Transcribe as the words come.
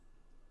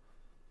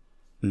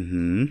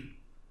Mm-hmm.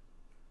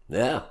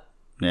 Yeah.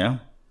 Yeah.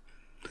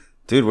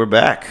 Dude, we're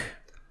back.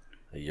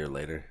 A year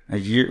later. A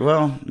year,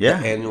 well,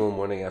 yeah. The annual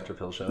morning after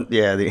pill show.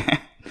 Yeah,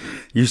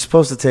 you're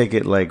supposed to take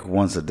it like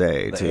once a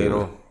day,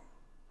 too.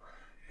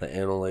 The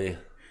annually.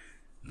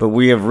 But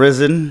we have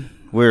risen.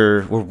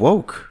 We're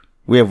woke.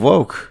 We have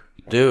woke.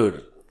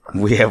 Dude.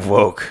 We have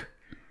woke.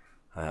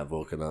 I have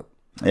woken up.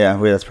 Yeah,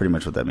 that's pretty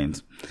much what that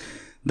means.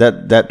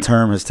 That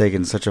term has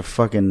taken such a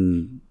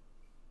fucking,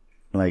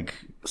 like...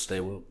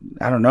 Stay woke.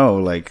 I don't know,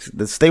 like,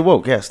 stay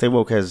woke. Yeah, stay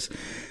woke has...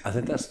 I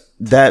think that's...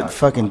 That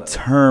fucking motto.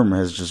 Term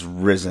has just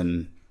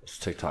risen. It's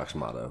TikTok's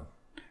motto.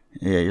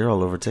 Yeah, you're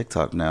all over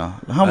TikTok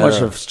now. How much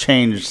has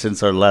changed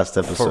since our last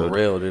episode? For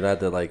real, dude. I had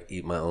to, like,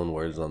 eat my own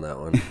words on that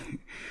one.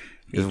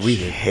 Because we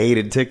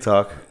hated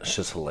TikTok. It's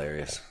just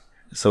hilarious.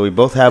 So we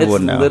both have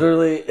one now. All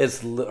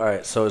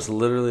right, so it's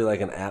literally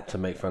like an app to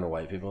make fun of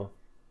white people.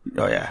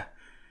 Oh, yeah.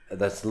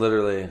 That's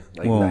literally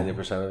like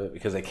 90% of it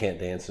because they can't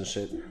dance and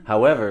shit.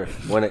 However,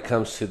 when it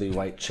comes to the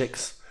white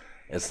chicks,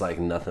 it's like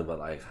nothing but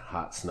like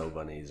hot snow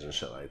bunnies and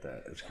shit like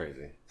that. It's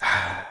crazy.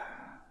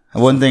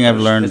 One thing I've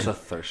learned. It's a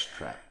thirst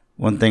trap.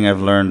 One thing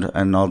I've learned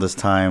in all this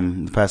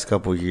time, the past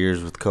couple of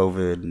years with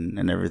COVID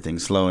and everything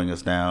slowing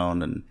us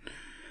down, and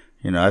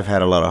you know, I've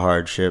had a lot of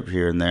hardship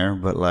here and there,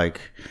 but like,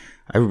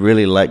 I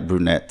really like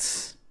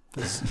brunettes.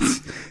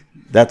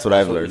 That's what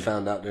I've learned. You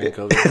found out during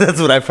COVID.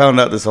 That's what I found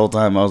out this whole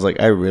time. I was like,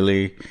 I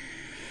really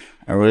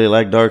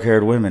like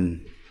dark-haired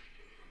women,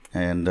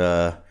 and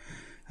I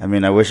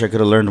mean, I wish I could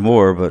have learned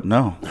more, but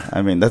no.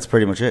 I mean, that's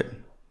pretty much it.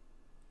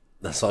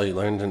 That's all you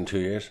learned in 2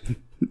 years?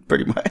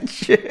 Pretty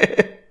much.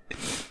 It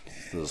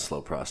was a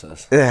slow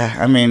process. Yeah,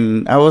 I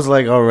mean, I was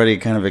like already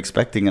kind of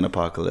expecting an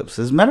apocalypse.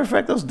 As a matter of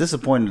fact, I was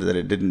disappointed that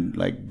it didn't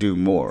like do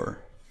more.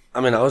 I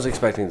mean, I was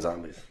expecting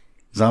zombies.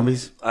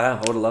 Zombies? I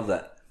would have loved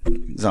that.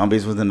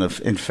 Zombies with an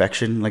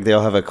infection, like they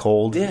all have a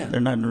cold. Yeah, they're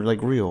not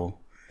like real.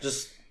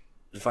 Just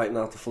fighting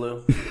off the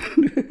flu.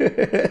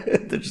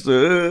 They're just,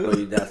 or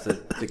you'd have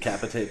to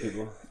decapitate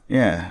people.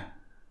 Yeah,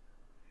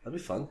 that'd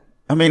be fun.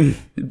 I mean,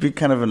 it'd be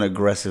kind of an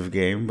aggressive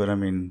game, but I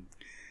mean,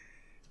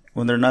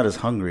 when they're not as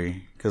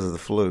hungry because of the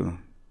flu.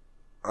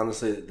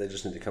 Honestly, they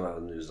just need to come out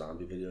with a new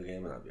zombie video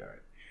game, and I'd be all right.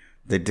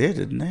 They did,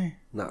 didn't they?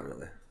 Not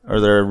really.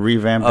 Or they're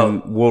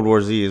revamping World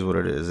War Z is what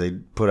it is. They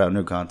put out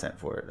new content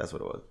for it. That's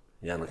what it was.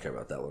 Yeah, I don't care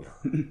about that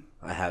one.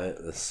 I have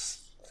it.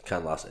 This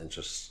kind of lost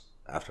interest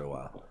after a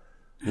while.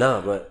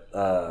 No, but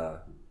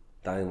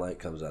Dying Light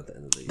comes out at the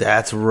end of the year.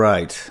 That's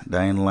right.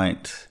 Dying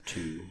Light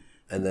 2.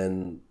 And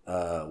then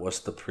what's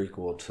the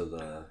prequel to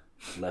the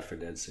Left 4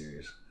 Dead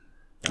series?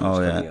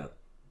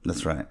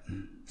 That's right.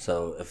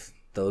 So if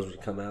those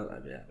would come out,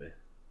 I'd be happy.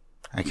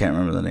 I can't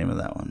remember the name of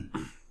that one.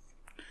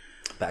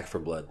 Back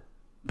 4 Blood.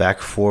 Back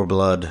 4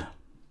 Blood.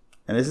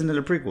 And isn't it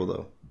a prequel,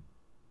 though?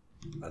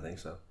 I think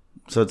so.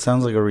 So it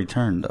sounds like a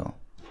return, though.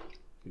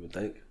 You would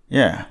think?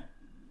 Yeah.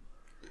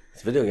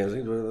 It's video games. They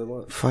can do whatever they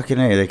want. Fucking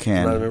A, they can.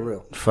 It's not even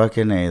real.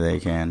 Fucking A, they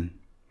can.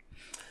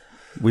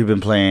 We've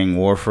been playing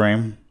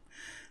Warframe.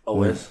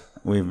 Always.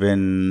 We've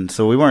been...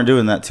 So we weren't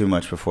doing that too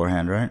much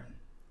beforehand, right?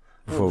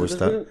 Before we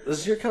started.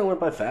 This year kind of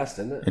went by fast,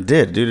 didn't it? It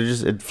did,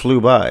 dude. It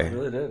flew by. It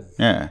really did.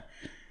 Yeah.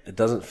 It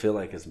doesn't feel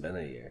like it's been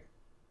a year.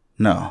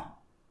 No.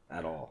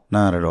 At all.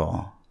 Not at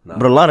all.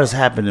 But a lot has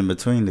happened in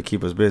between to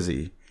keep us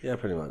busy. Yeah,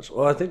 pretty much.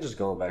 Well, I think just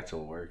going back to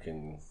work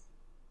and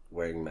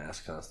wearing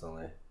masks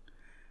constantly.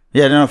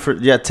 Yeah, no.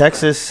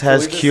 Texas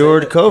has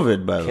cured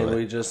COVID. By the way, can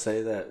we just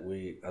say that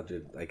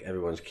like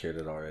everyone's cured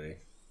it already?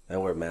 I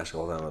wear a mask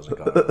all the time. I was like,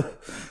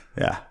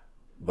 yeah.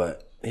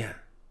 But yeah,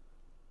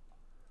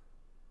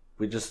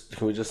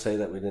 can we just say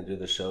that we didn't do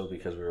the show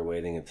because we were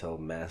waiting until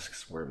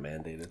masks were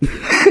mandated?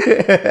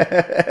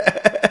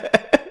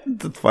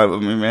 That's fine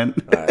with me, man.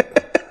 All right.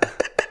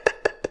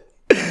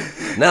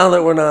 Now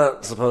that we're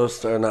not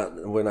supposed to,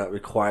 we're not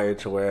required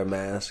to wear a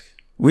mask.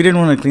 We didn't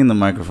want to clean the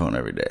microphone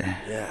every day.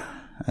 Yeah,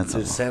 that's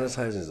dude.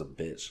 Sanitizing is a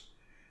bitch.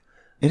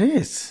 It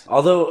is.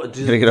 Although,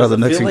 does it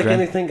feel like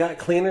anything got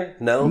cleaner?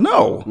 No,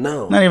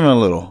 not even a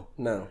little.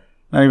 No,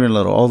 not even a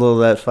little. Although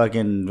that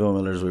fucking Bill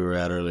Miller's we were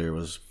at earlier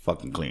was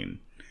fucking clean.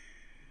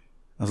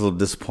 I was a little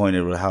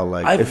disappointed with how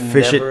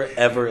efficient. I've never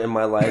ever in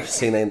my life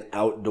seen an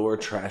outdoor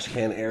trash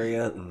can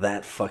area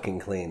that fucking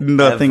clean.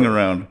 Nothing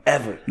around.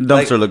 Ever.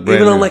 Dumpster look brand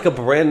new. Even on like a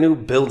brand new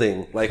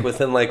building, like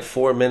within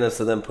 4 minutes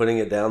of them putting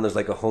it down, there's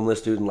like a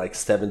homeless dude and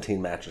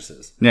 17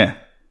 mattresses. Yeah.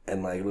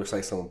 And it looks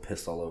like someone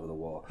pissed all over the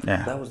wall.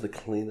 Yeah. That was the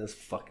cleanest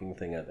fucking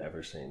thing I've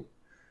ever seen.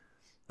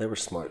 They were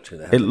smart too.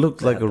 It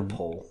looked like a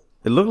pole.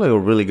 It looked like a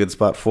really good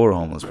spot for a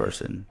homeless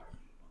person.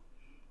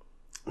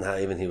 Nah,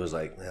 even he was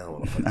like, nah,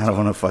 I don't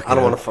want to fuck. I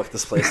don't want to fuck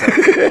this place up.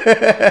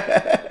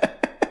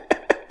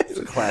 It's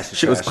a classy.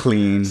 Shit was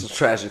clean. It's a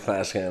trashy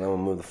class can. I'm gonna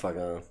move the fuck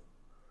on.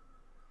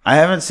 I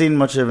haven't seen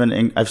much of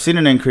I've seen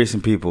an increase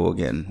in people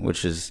again,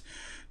 which is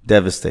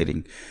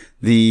devastating.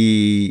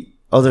 The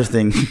other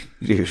thing,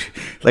 dude,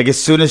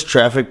 as soon as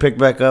traffic picked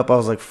back up, I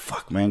was like,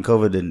 fuck, man,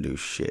 COVID didn't do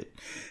shit.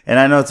 And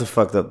I know it's a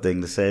fucked up thing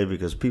to say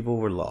because people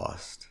were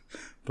lost,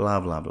 blah,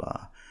 blah,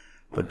 blah.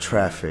 But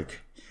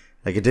traffic,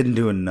 Like it didn't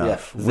do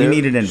enough. Yeah, We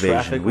need an invasion.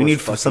 traffic We was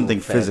need fucking something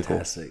physical.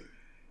 fantastic.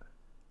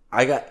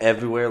 I got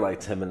everywhere like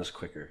 10 minutes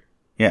quicker.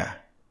 Yeah.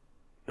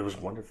 It was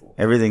wonderful.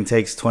 Everything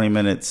takes 20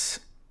 minutes.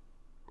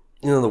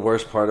 You know the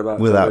worst part about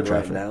Without COVID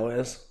traffic. right now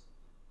is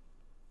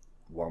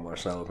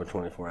Walmart's not open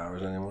 24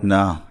 hours anymore.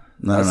 No.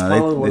 That's They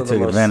probably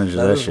took advantage of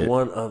that That is shit.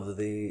 one of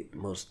the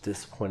most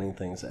disappointing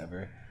things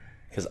ever.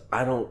 Because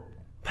I don't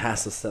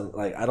pass the seven.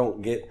 Like I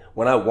don't get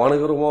when I want to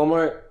go to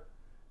Walmart.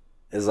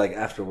 Is like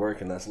after work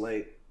and that's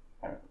late.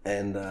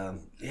 And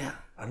yeah,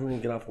 I don't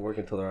even get off of work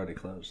until they're already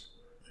closed.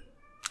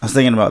 I was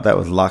thinking about that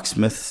with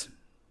locksmiths.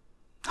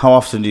 How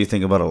often do you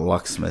think about a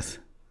locksmith?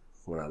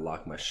 When I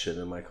lock my shit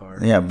in my car.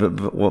 Yeah,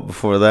 but what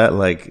before that,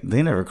 like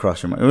they never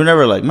cross your mind. We're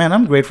never like, man,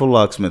 I'm grateful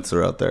locksmiths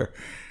are out there,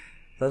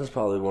 That is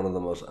probably one of the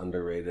most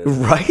underrated,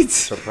 right?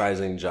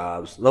 surprising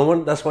jobs. No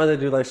one. That's why they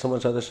do like so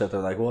much other shit. They're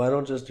like, well, I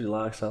don't just do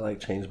locks. I like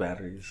change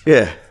batteries.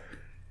 Yeah,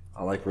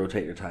 I like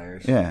rotate your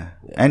tires. yeah,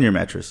 and your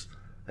mattress.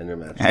 And your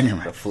mattress. And your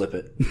Now mattress. flip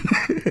it.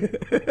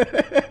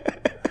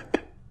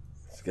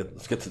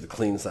 Let's get to the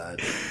clean side.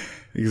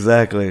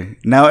 Exactly.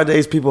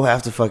 Nowadays, people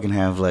have to fucking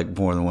have like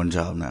more than one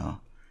job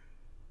now.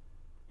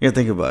 You gotta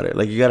think about it.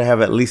 Like you gotta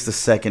have at least a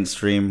second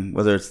stream,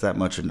 whether it's that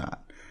much or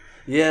not.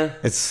 Yeah.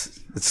 It's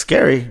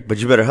scary, but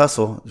you better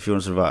hustle if you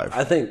want to survive.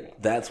 I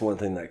think that's one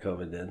thing that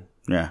COVID did.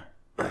 Yeah,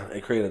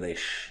 It created a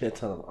shit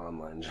ton of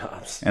online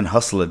jobs. and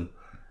hustling.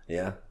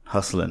 Yeah.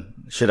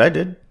 Shit, I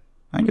did.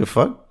 I didn't give a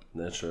fuck.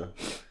 That's true.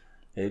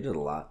 Yeah, you did a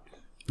lot.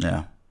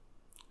 Yeah.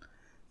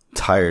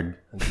 Tired.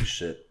 I do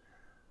shit.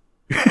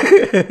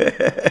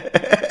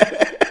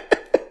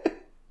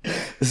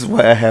 This is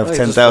why I have I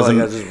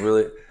 10,000. I just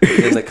really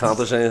didn't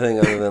accomplish anything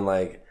other than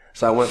like.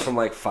 So I went from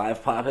like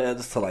 5 pop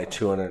heads to like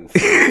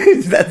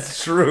 250.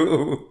 That's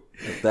true.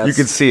 That's, You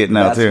can see it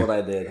now, that's too. That's what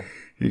I did.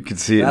 You can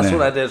see it That's now.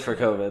 what I did for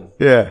COVID.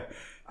 Yeah.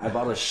 I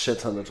bought a shit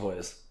ton of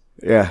toys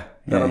Yeah.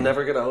 that Yeah. I'm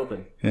never gonna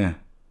open. Yeah.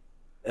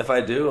 If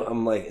I do,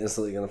 I'm like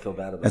instantly gonna feel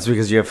bad about That's it.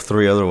 because you have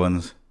 3 other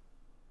ones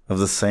of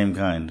the same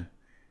kind.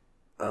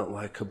 Well,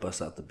 I could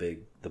bust out the big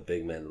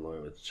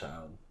Mandalorian with the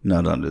child.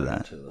 No, don't do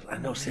that. I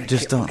know. See, I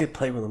Just can't don't. fucking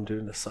play with them,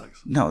 dude. This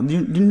sucks. No,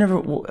 you never.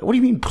 What do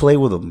you mean play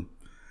with them?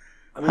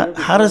 I mean,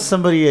 How does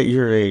somebody at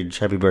your age,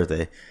 happy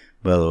birthday,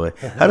 by the way,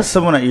 how does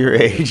someone at your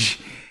age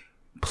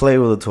play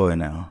with a toy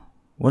now?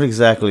 What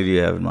exactly do you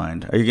have in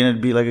mind? Are you going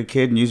to be like a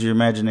kid and use your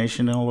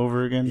imagination all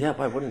over again? Yeah,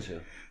 why wouldn't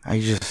you? I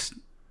just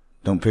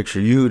don't picture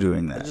you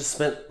doing I that. just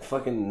spent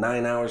fucking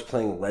 9 hours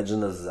playing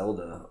Legend of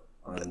Zelda.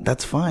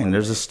 That's fine.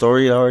 There's a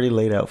story already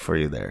laid out for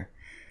you there.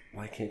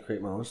 Why can't I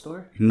create my own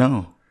story?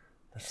 No,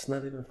 That's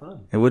not even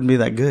fun. it wouldn't be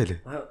that good.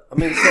 I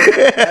mean,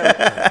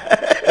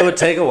 it would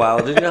take a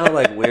while. Did you know how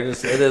like weird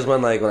it is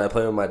when I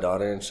play with my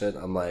daughter and shit?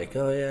 I'm like,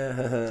 oh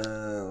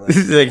yeah.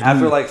 Like,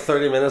 After like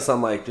 30 minutes,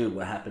 I'm like, dude,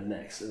 what happened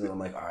next? And then I'm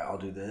like, all right, I'll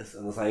do this.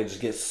 And it's like I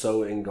just get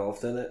so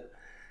engulfed in it.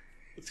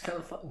 It's kind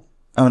of fun.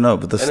 oh no,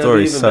 but the And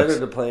story it'd be even sucks. better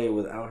to play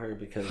without her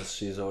because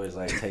she's always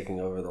like taking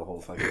over the whole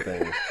fucking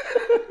thing.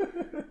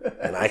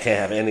 And I can't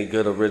have any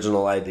good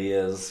original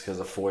ideas because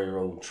a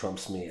 4-year-old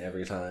trumps me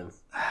every time.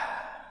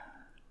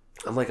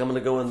 I'm like, I'm going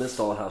to go in this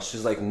dollhouse.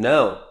 She's like,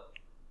 no.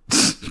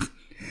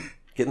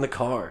 Get in the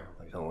car.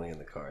 I'm like, I don't want to get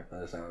in the car.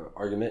 That's our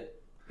argument.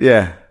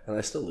 Yeah. And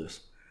I still lose.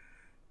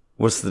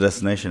 What's the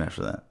destination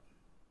after that?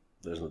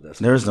 There's no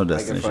destination. There is no I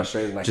destination. get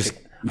frustrated and I Just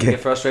get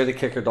frustrated,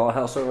 kick her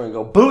dollhouse over and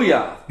go,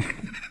 booyah!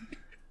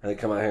 And then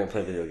come out here and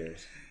play video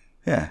games.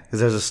 Yeah, because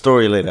there's a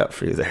story laid out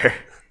for you there.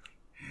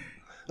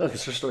 No,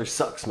 because her story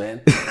sucks,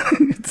 man.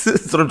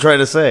 That's what I'm trying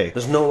to say.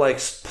 There's no like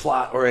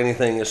plot or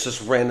anything. It's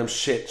just random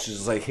shit. She's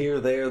just like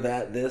here, there,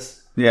 that,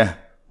 this. Yeah.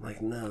 I'm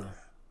like, no.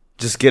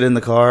 Just get in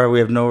the car. We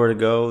have nowhere to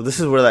go. This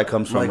is where that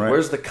comes I'm from, like, right?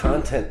 where's the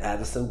content,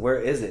 Addison? Where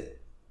is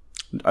it?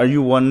 Are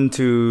you one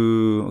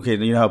to... Okay,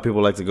 you know how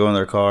people like to go in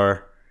their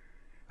car?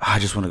 I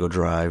just want to go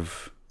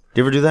drive.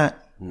 Do you ever do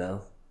that?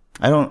 No.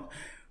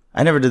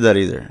 I never did that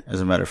either,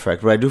 as a matter of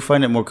fact. But I do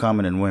find it more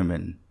common in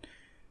women.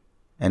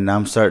 And now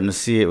I'm starting to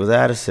see it with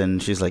Addison.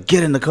 She's like,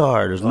 get in the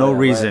car. There's no yeah,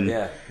 reason. Right?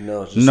 Yeah,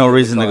 no. Just No get the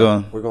reason to car.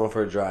 go. We're going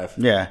for a drive.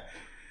 Yeah.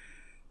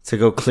 To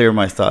go clear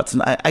my thoughts.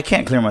 And I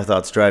can't clear my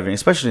thoughts driving,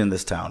 especially in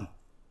this town.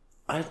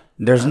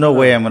 There's no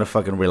way I'm going to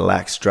fucking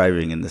relax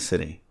driving in the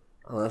city.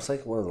 Oh, that's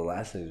like one of the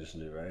last things you should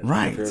do, right?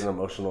 Right. If you're an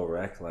emotional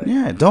wreck, like,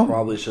 Yeah, don't.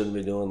 probably shouldn't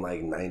be doing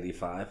like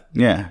 95.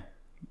 Yeah.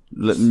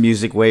 Let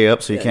music way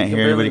up so you can't can hear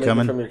barely anybody make it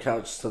coming. from your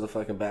couch to the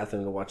fucking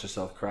bathroom to watch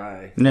yourself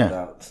cry Yeah.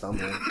 without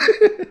stumbling.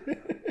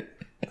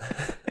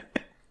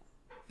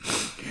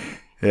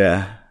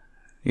 Yeah.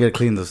 You got to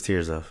clean those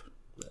tears off.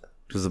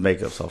 Because the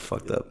makeup's all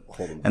fucked up.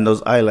 Hold them And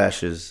those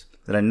eyelashes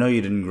that I know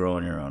you didn't grow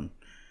on your own.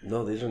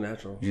 No, these are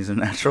natural. These are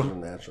These are natural.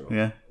 natural.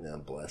 Yeah. Yeah,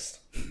 I'm blessed.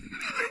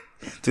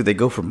 Dude, they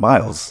go for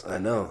miles. I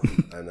know.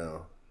 I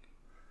know.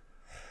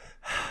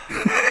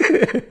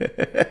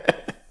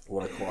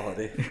 What a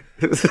quality.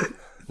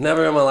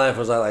 Never in my life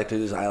was I like,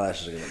 dude, these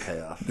eyelashes are going to pay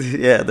off.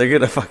 Yeah, they're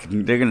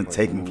gonna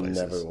take me places.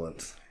 Never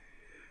once.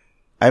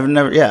 I've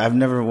never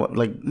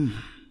like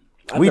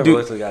I've we never do.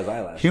 looked at a guy's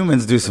eyelashes.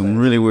 Humans do some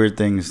really weird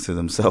things to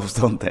themselves,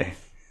 don't they?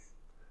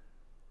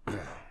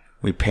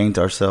 We paint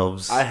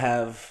ourselves.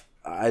 I'm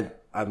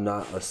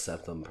not a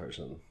septum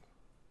person.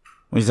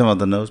 When you talking about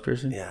the nose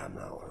piercing? Yeah, I'm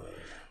not one of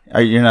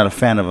those. You're not a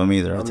fan of them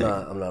either.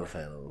 I'm not a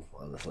fan of them,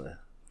 honestly.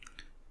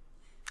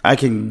 I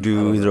can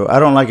do either. I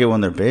don't like it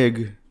when they're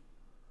big.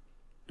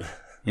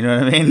 You know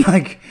what I mean?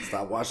 Like,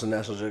 stop watching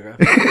National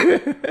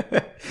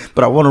Geographic.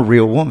 But I want a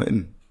real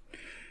woman.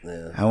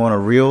 Yeah. I want a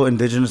real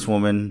indigenous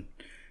woman,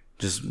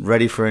 just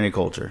ready for any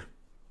culture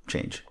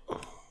change.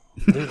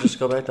 Dude, just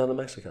go back down to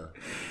Mexico.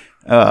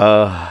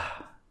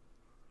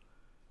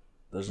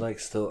 There's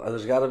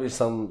there's got to be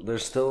some.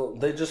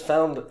 They just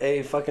found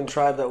a fucking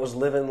tribe that was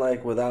living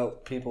like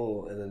without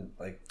people and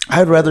like.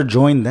 I'd rather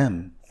join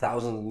them.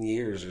 1,000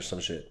 years or some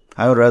shit.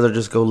 I would rather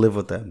just go live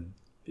with them.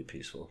 Be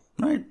peaceful.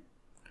 Right.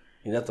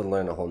 You'd have to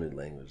learn a whole new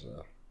language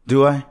though.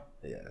 Do I?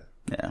 Yeah.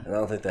 Yeah. And I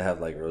don't think they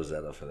have like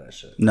Rosetta for that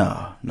shit.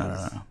 No.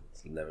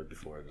 It's never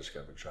before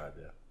discovered tribe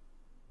yet.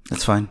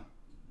 It's fine.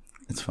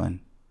 It's fine.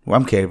 Well,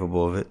 I'm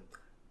capable of it.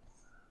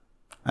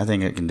 I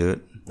think I can do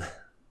it.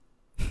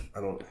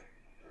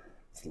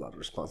 It's a lot of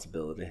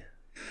responsibility.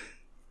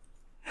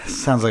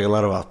 Sounds like a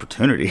lot of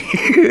opportunity.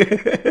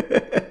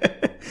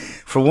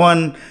 For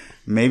one,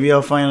 maybe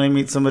I'll finally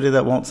meet somebody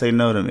that won't say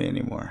no to me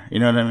anymore. You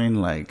know what I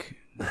mean? Like,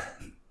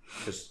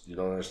 because you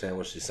don't understand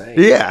what she's saying.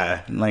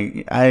 Yeah.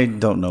 Like, I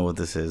don't know what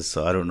this is,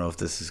 so I don't know if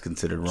this is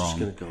considered wrong. I'm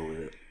just going to go with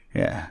it.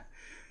 Yeah.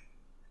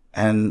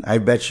 And I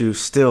bet you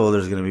still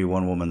there's going to be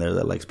one woman there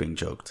that likes being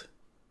choked.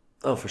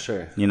 Oh, for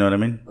sure. You know what I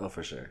mean? Oh,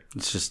 for sure.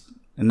 It's just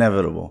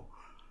inevitable.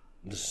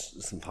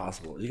 It's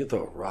impossible. You can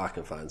throw a rock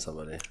and find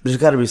somebody. There's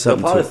got to be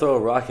something. They'll probably throw a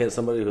rock at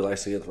somebody who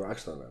likes to get the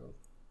rocks thrown at them.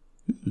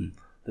 Mm-hmm.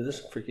 Dude,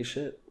 there's some freaky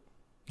shit.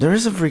 There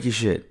is some freaky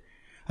shit.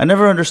 I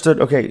never understood.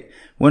 Okay,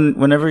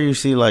 whenever you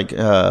see like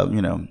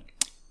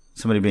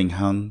somebody being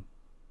hung,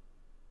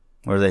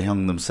 or they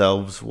hung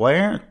themselves, why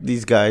aren't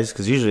these guys?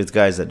 Because usually it's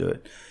guys that do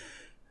it.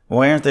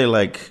 Why aren't they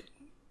like?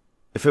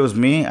 If it was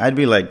me, I'd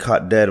be like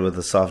caught dead with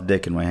a soft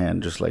dick in my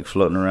hand, just like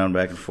floating around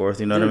back and forth.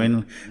 You know what I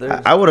mean?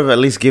 I would have at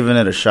least given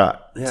it a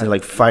shot to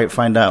like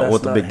find out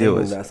what the big deal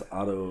is. That's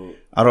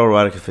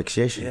autoerotic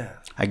asphyxiation. Yeah,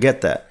 I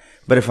get that.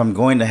 But if I'm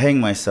going to hang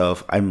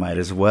myself, I might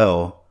as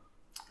well.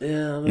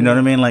 Yeah, you know what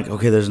I mean? Like,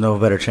 okay, there's no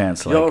better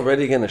chance. You're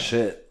already gonna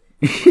shit.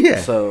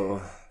 Yeah.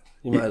 So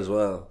you might as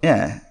well.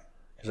 Yeah.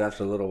 Because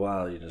after a little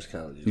while, you just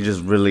kind of you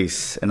just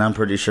release, and I'm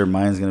pretty sure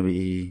mine's gonna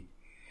be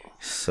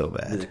so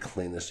bad. The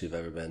cleanest you've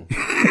ever been.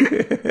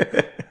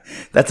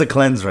 That's a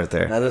cleanse right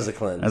there. That is a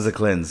cleanse. That's a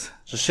cleanse.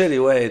 It's a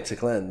shitty way to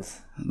cleanse.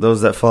 Those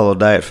that follow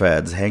diet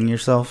fads, hang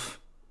yourself,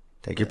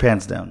 take your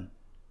pants down,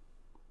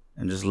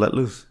 and just let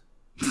loose.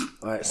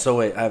 All right. So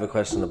wait, I have a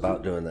question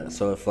about doing that.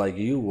 So if like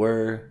you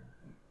were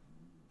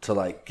to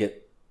like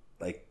get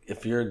like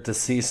if you're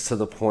deceased to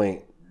the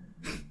point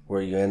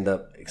where you end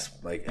up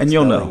and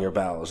you'll know your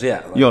bowels,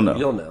 yeah, like, you'll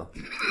know.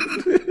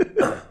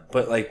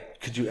 But like,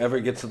 could you ever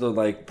get to the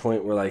like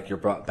point where like you're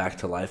brought back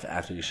to life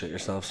after you shit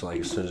yourself? So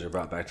like, as soon as you're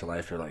brought back to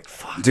life, you're like,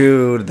 "Fuck,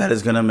 dude, that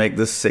is gonna make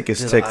the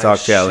sickest TikTok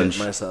challenge."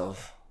 Shit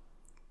myself.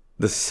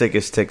 The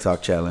sickest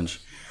TikTok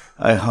challenge.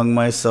 I hung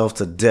myself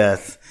to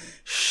death,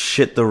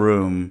 shit the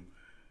room.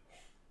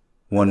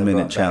 1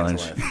 minute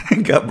challenge.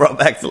 Got brought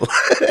back to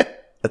life.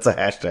 That's a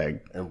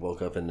hashtag. And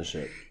woke up in the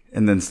shit.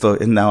 And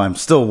now I'm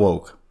still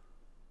woke.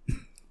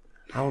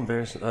 How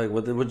embarrassing! Like,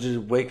 would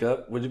you wake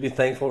up? Would you be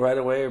thankful right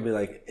away, or be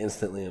like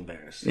instantly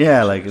embarrassed?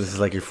 Yeah, like this is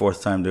like your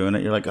fourth time doing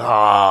it. You're like,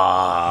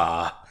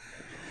 ah.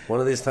 One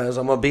of these times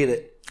I'm gonna beat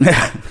it.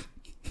 I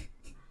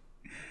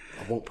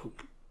won't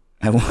poop.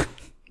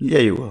 Yeah,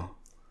 you will.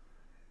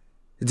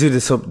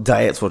 Dude, so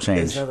diets will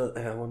change.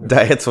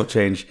 Diets will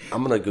change.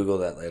 I'm gonna Google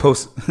that later.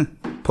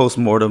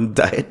 Post-mortem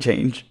diet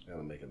change. I'm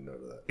gonna make a note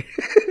of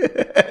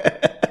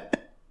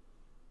that.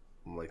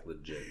 I'm like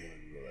legit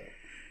gonna Google that.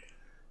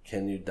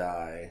 Can you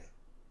die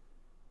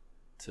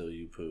till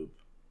you poop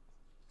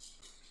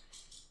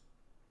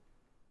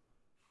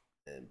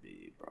and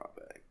be brought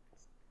back?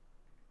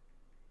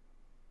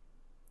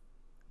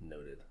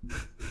 Noted.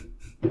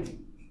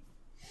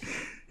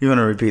 You want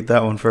to repeat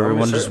that one for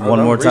everyone just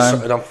one more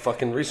time? And I'm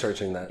fucking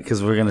researching that.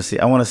 Because we're going to see.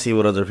 I want to see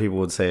what other people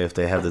would say if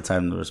they have the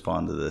time to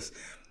respond to this.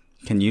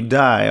 Can you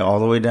die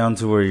all the way down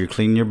to where you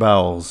clean your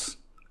bowels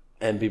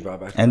and be brought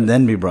back to and life?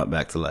 Then be brought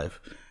back to life?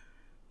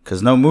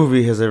 Because no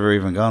movie has ever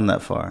even gone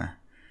that far.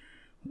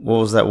 What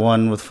was that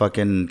one with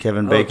fucking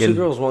Kevin Bacon? 2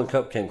 Girls, 1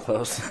 Cup came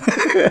close.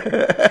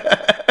 That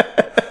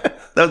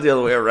was the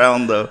other way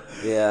around, though.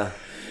 Yeah.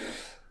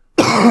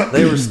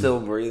 They were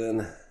still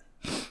breathing.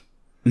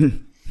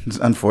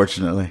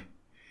 Unfortunately.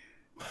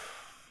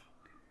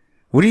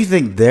 What do you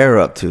think they're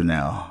up to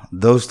now?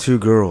 Those 2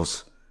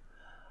 girls.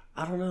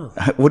 I don't know.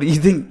 What do you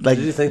think? Like,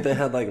 did you think they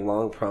had like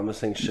long,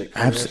 promising shit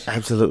careers?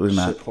 Absolutely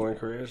not. Shit porn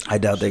careers? I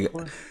doubt they.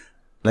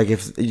 Like,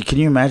 can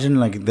you imagine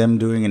like them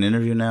doing an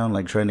interview now,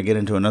 like trying to get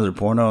into another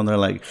porno, and they're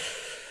like,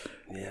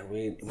 "Yeah,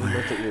 we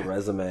looked at your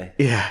resume.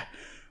 Yeah,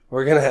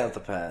 we're gonna have to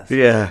pass."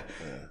 Yeah.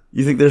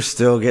 You think they're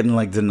still getting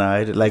like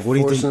denied? Like, what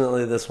do you think?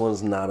 Fortunately, this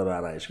one's not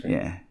about ice cream.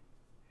 Yeah.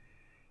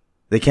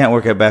 They can't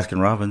work at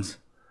Baskin Robbins.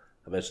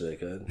 I bet you they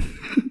could.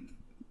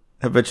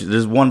 I bet you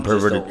there's one Just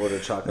perverted. don't order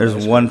chocolate There's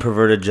ice one cream.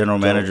 perverted general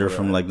manager order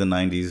from that. like the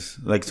 90s,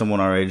 like someone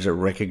our age that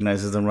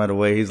recognizes them right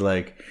away. He's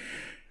like,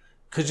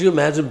 Could you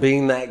imagine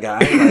being that guy?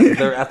 Like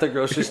they're at the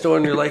grocery store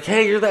and you're like,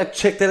 "Hey, you're that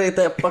chick that ate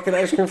that fucking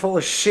ice cream full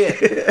of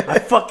shit. I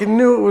fucking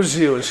knew it was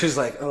you." And she's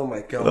like, "Oh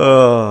my god,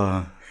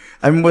 "Oh,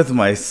 I'm with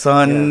my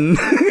son."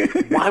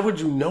 why would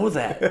you know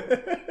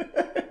that?"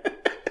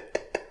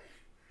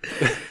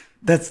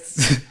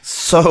 That's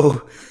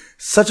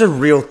such a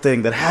real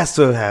thing that has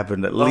to have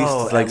happened at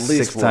least like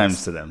 6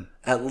 times to them.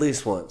 At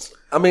least once.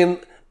 I mean,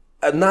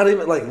 not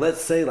even like, let's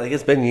say like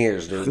it's been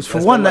years, dude. Because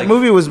for one, that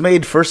movie was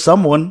made for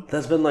someone.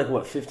 That's been like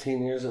what,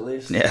 15 years at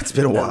least? Yeah, it's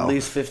been a while. At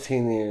least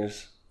 15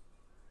 years.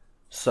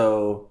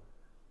 So,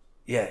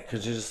 yeah,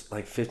 because you're just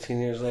like 15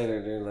 years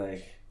later, dude,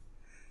 like,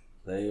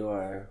 there you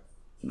are.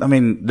 I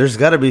mean, there's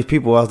got to be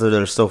people out there that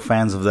are still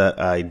fans of that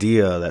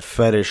idea, that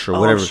fetish, or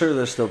whatever. I'm sure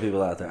there's still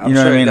people out there. I'm You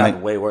know sure what I mean? it got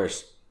Like- way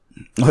worse.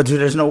 Oh, dude,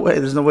 there's no way.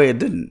 There's no way it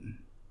didn't.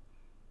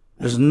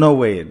 There's no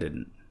way it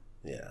didn't.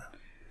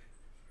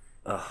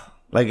 Yeah.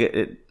 Like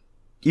it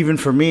even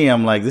for me,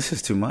 I'm like, this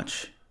is too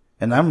much,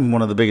 and I'm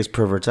one of the biggest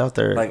perverts out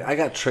there. Like, I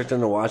got tricked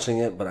into watching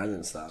it, but I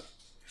didn't stop.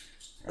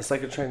 It's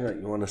like a train wreck.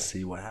 You want to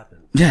see what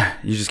happened. Yeah,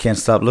 you just can't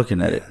stop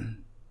looking at it.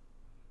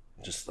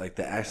 Just like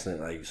the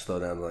accident, like you slow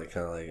down, like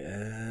kind of like,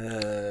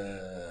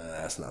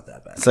 that's not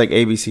that bad. It's like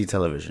ABC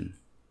television.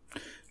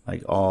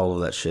 Like all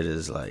of that shit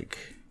is like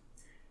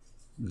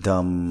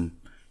dumb,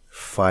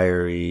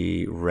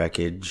 fiery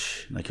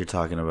wreckage, like you're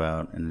talking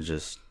about, and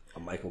just A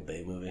Michael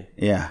Bay movie.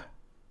 yeah,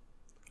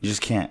 you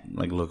just can't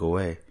like look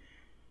away.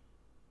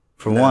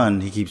 For one,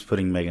 he keeps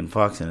putting Megan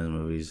Fox in his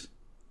movies.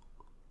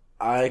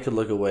 I could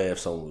look away if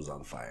someone was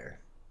on fire.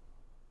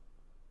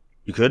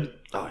 You could,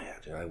 Oh yeah,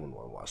 dude, I wouldn't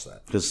want to watch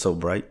that. because it's so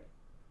bright.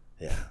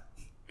 Yeah,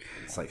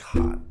 it's like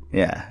hot.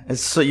 Yeah, it's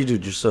so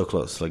you're so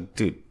close. Like,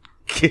 dude,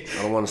 I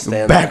don't want to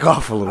stand. back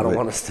off a little I don't bit.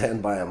 want to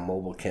stand by a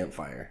mobile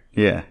campfire.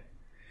 Yeah.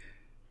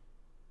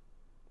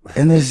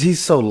 And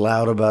he's so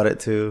loud about it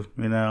too,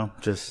 you know.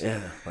 Just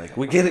Yeah, like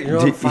we get it. You're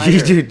on fire.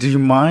 do you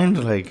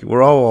mind? Like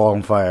we're all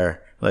on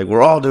fire. Like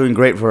we're all doing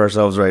great for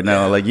ourselves right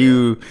now. Like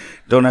you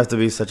don't have to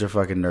be such a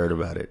fucking nerd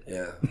about it.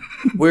 Yeah,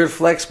 weird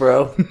flex,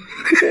 bro.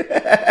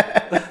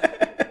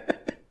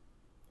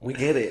 We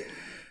get it.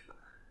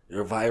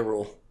 You're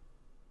viral.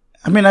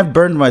 I mean, I've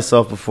burned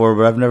myself before,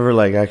 but I've never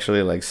like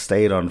actually like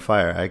stayed on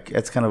fire.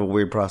 It's kind of a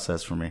weird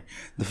process for me.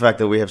 The fact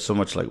that we have so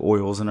much like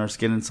oils in our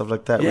skin and stuff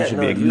like that, we should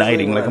be usually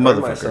igniting when like a I burn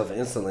motherfucker. myself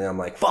instantly, I'm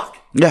like, fuck.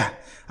 Yeah,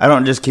 I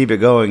don't just keep it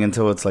going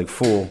until it's like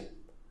full.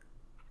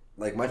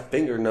 Like my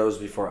finger knows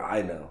before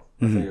I know.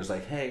 My Mm-hmm. finger's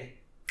like, hey,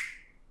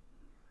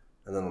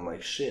 and then I'm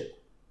like,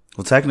 shit.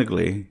 Well,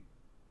 technically,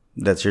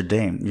 that's your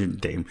dome.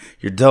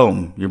 Your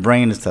dome. Your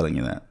brain is telling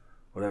you that.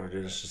 Whatever,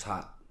 dude. It's just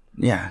hot.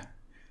 Yeah.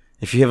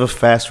 If you have a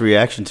fast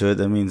reaction to it,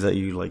 that means that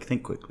you like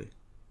think quickly.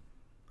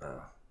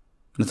 Oh.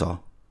 That's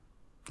all.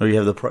 Or you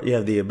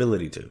have the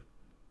ability to.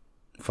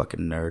 Fucking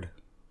nerd.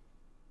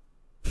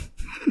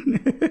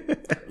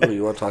 Oh,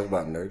 you want to talk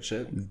about nerd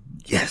shit?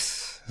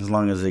 Yes. As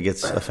long as it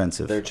gets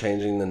offensive. They're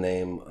changing the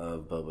name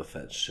of Boba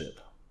Fett's ship.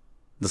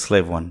 The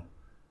slave one.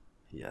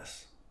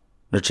 Yes.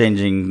 They're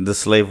changing the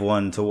slave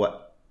one to what?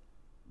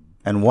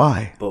 And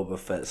why? Boba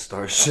Fett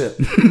Starship.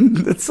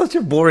 That's such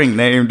a boring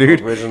name,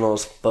 dude. Original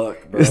as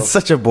fuck, bro. It's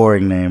such a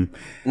boring name.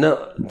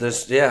 No,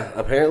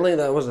 apparently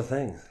that was a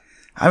thing.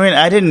 I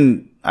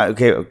mean,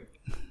 okay.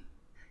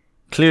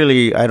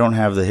 Clearly, I don't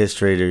have the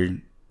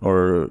history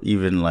or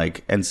even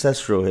like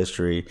ancestral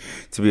history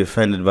to be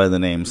offended by the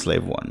name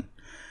Slave One.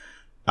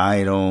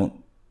 I don't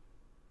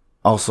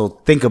also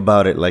think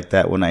about it like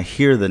that when I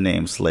hear the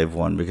name Slave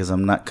One because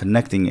I'm not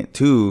connecting it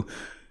to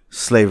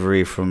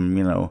slavery from,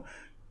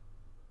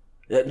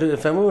 Yeah, dude,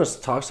 if anyone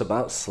talks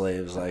about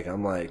slaves, like,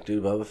 I'm like,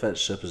 dude, Boba Fett's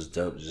ship is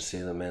dope. Did you see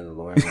the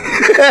Mandalorian?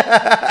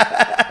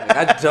 Like,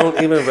 I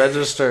don't even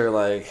register,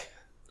 like,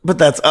 But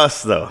that's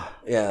us, though.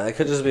 yeah, that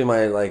could just be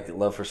my, like,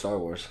 love for Star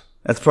Wars.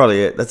 That's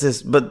probably it. That's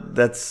just, but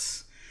that's.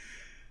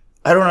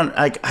 I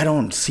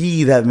don't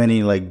see that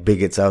many like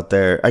bigots out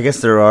there. I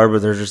guess there are,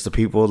 but they're just the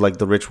people like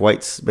the rich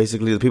whites.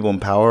 Basically, the people in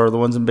power are the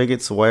ones in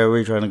bigots. So why are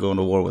we trying to go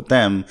into war with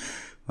them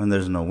when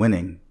there's no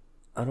winning?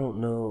 I don't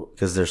know.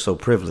 Because they're so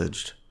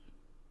privileged.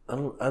 I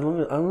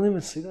don't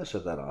even see that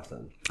shit that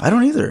often. I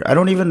don't either. I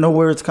don't even know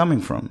where it's coming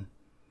from.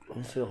 I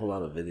don't see a whole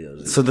lot of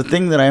videos. So the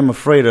thing that I am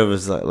afraid of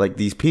is that like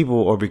these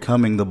people are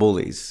becoming the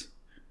bullies.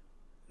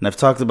 And I've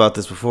talked about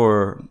this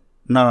before.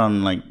 Not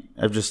on like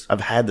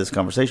I've had this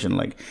conversation.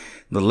 Like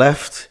the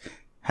left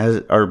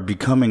are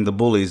becoming the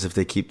bullies if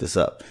they keep this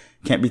up.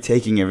 Can't be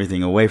taking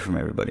everything away from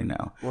everybody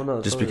now. Well,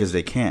 no, just because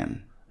they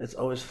can. It's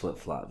always flip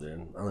flop,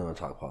 dude. I don't even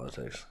talk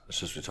politics. It's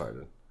just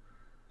retarded.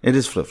 It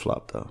is flip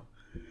flop though.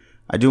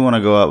 I do want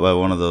to go out by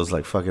one of those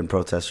like fucking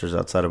protesters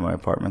outside of my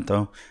apartment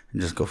though,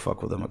 and just go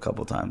fuck with them a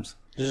couple times.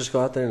 You just go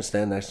out there and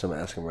stand next to them,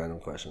 and ask them random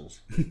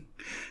questions.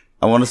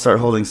 I want to start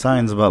holding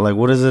signs about like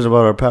what is it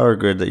about our power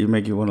grid that you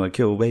make you want to like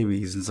kill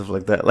babies and stuff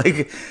like that.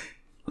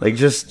 Like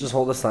just Just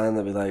hold a sign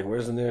that be like,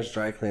 "Where's the nearest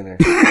dry cleaner?"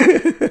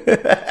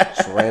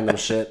 Just random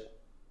shit.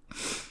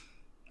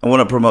 I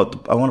want to promote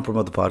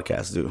the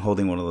podcast, dude.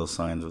 Holding one of those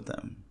signs with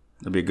them.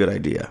 That'd be a good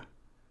idea.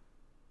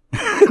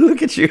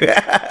 Look at you.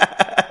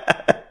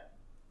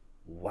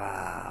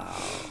 Wow.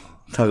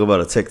 Talk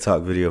about a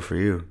TikTok video for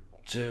you.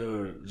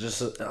 Dude,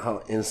 just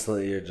how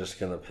instantly you're just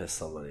going to piss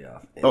somebody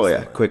off. Instantly. Oh,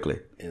 yeah, quickly.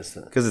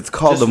 Instant. Because it's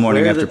called Just the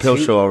Morning wear After the Pill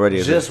Show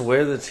already. Just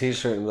wear the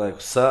t-shirt and be like,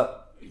 what's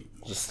up?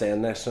 Just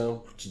stand next to him.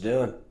 What you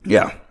doing?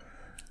 Yeah.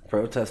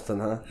 Protesting,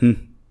 huh?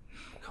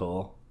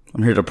 Cool.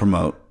 I'm here to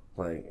promote.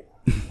 Like,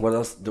 what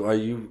else? Are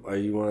you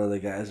one of the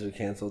guys who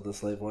canceled the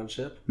Slave One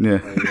ship? Yeah.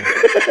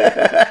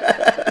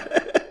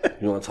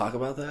 You want to talk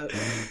about that?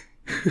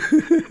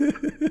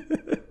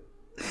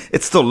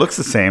 It still looks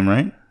the same,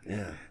 right?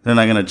 Yeah. They're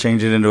not going to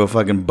change it into a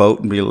fucking boat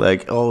and be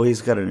like, oh,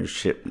 he's got a new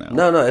ship now.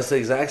 No, it's the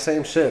exact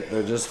same ship.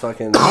 They're just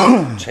fucking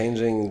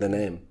changing the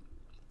name.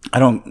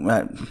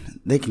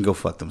 They can go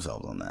fuck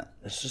themselves on that.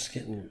 It's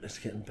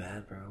getting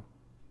bad, bro.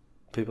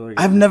 People are.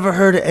 I've never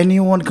heard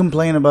anyone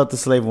complain about the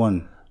Slave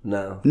One.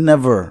 No.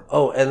 Never.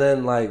 Oh, and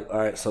then all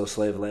right, so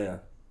Slave Leia.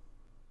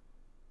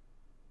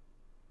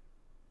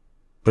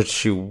 But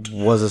she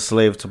was a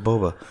slave to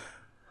Boba.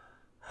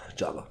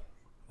 Jabba.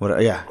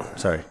 What? Yeah,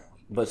 sorry.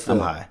 But still,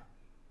 I'm high.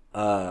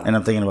 And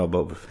I'm thinking about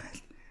Boba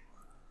Fett.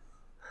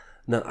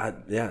 No,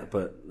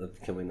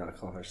 but can we not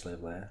call her Slave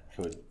Leia?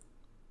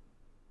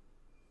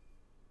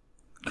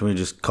 Can we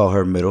just call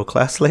her middle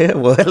class Leia?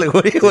 What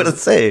do you want to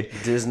say?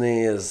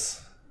 Disney is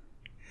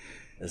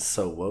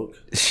so woke.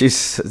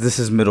 This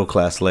is middle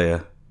class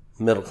Leia.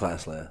 Middle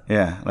class Leia.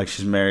 Yeah, like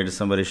she's married to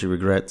somebody she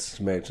regrets.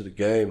 She's married to the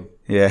game.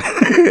 Yeah.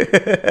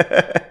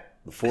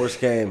 The Force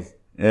game.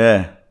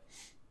 Yeah.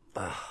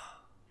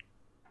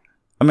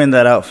 I mean,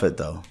 that outfit,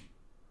 though.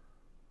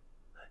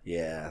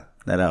 Yeah.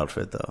 That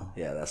outfit, though.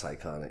 Yeah, that's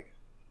iconic.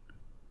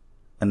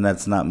 And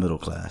that's not middle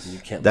class. You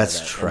can't. That's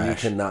buy that. trash. And you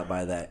cannot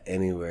buy that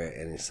anywhere at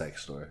any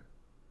sex store.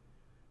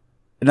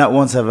 Not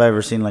once have I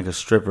ever seen like a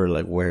stripper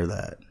like wear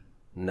that.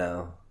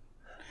 No.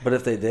 But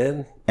if they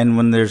did. And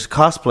when there's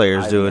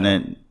cosplayers doing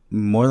it,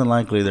 more than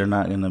likely they're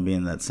not going to be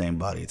in that same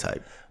body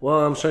type.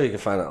 Well, I'm sure you can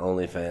find an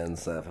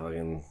OnlyFans that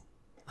fucking.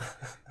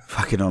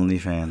 Fucking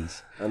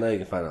OnlyFans. I know you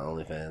can find an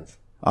OnlyFans.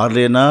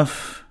 Oddly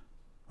enough,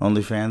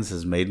 OnlyFans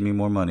has made me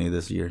more money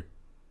this year.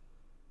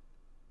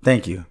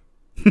 Thank you.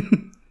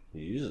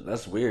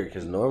 That's weird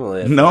because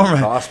normally it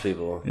costs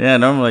people. Yeah,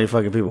 normally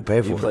fucking people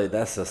pay for You it. played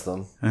that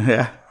system.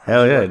 Yeah,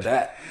 hell yeah. Like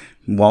that.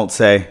 Won't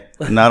say.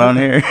 Not on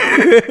here.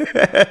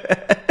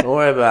 Don't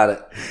worry about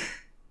it.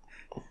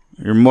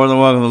 You're more than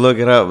welcome to look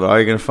it up, but all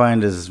you're going to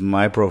find is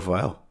my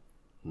profile.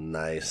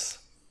 Nice.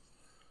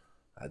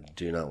 I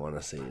do not want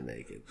to see you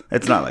naked.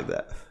 It's not like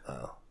that.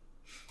 Oh.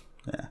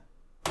 Yeah.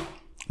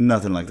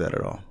 Nothing like that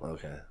at all.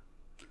 Okay.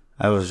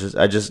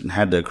 I just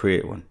had to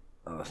create one.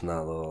 Oh, it's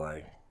not a little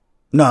like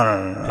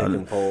No. pick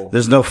and pull.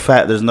 There's no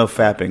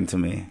fapping to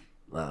me.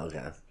 Oh,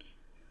 okay.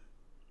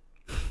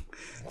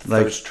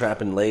 Like First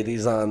trapping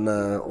ladies on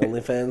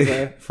OnlyFans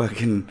there.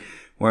 fucking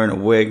wearing a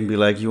wig and be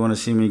like, you want to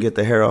see me get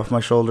the hair off my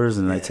shoulders?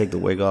 And then I take the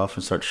wig off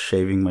and start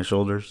shaving my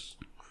shoulders.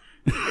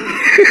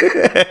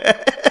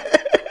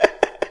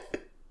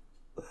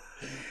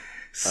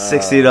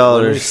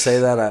 $60. When you say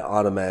that, I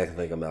automatically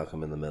think of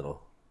Malcolm in the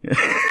Middle.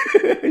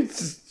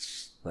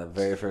 That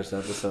very first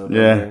episode.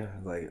 Yeah. There,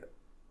 like,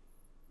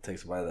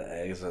 takes by the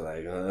eggs. They're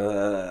like,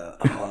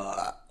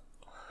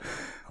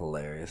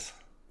 hilarious.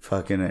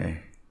 Fucking A.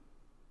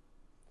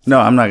 No,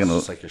 I'm not It's gonna.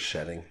 just like you're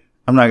shedding.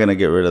 I'm not gonna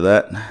get rid of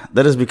that.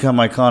 That has become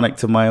iconic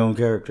to my own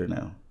character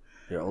now.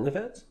 Your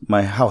OnlyFans?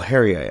 How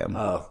hairy I am.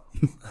 Oh,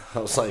 I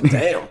was like,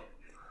 damn.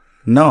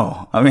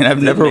 No, I mean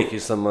I've never Make you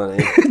some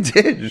money.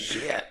 did.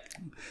 Shit.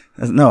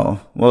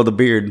 No, well the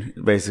beard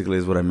basically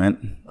is what I meant.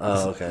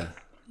 Oh, okay.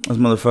 This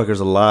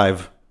motherfucker's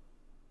alive.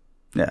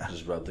 Yeah,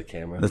 Just rub the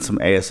camera. that's some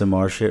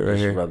ASMR shit right Just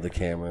here. rub the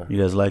camera. You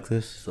guys like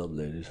this? What's up,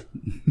 ladies?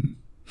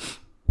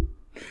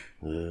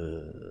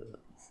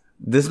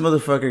 This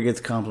motherfucker gets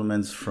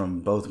compliments from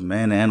both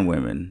men and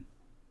women.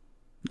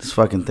 This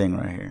fucking thing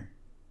right here.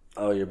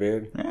 Oh, your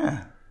beard?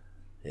 Yeah.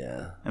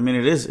 Yeah. I mean,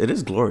 it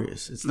is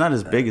glorious. It's not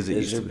as big as it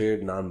Is used your to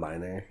beard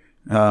non-binary?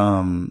 be.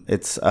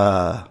 It's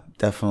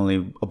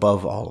definitely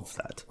above all of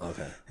that.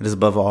 Okay. It is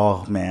above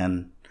all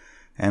man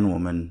and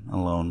woman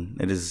alone.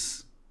 It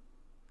is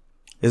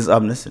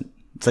omniscient.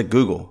 It's like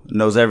Google. It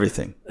knows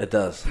everything. It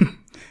does.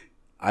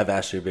 I've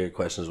asked your beard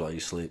questions while you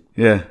sleep.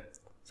 Yeah.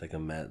 It's like a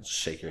mad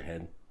shake your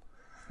head.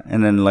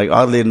 And then, like,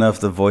 oddly enough,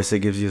 the voice it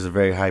gives you is a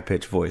very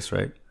high-pitched voice,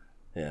 right?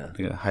 Yeah.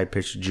 Like a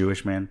high-pitched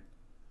Jewish man.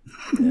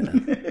 Yeah.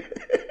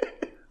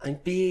 I'm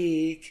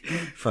big.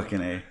 Fucking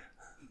A.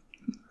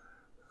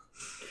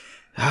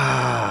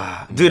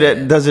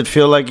 Dude, does it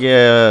feel like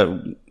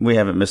we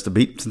haven't missed a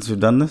beat since we've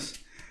done this?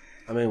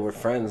 I mean, we're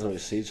friends and we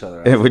see each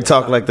other. We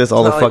talk like this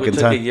all the fucking we took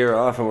time. a year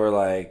off and we're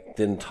like,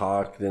 didn't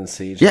talk, didn't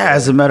see each other. Yeah,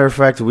 as a matter of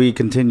fact, we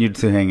continued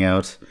to hang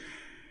out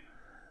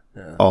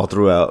all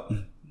throughout.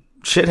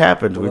 Shit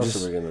happened. What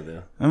else are we gonna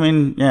do? I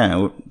mean,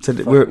 yeah,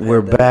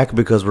 we're back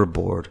because we're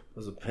bored. It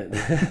was a pen.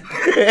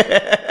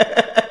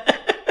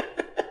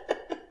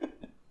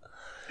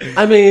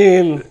 I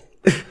mean,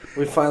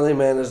 We finally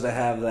managed to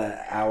have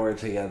that hour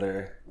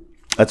together.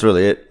 That's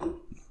really it.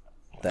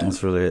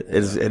 That's really it.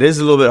 Yeah. It is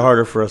a little bit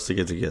harder for us to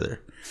get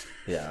together.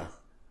 Yeah.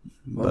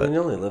 Well, you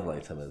only live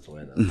like 10 minutes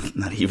away now.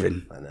 Not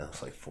even. I know.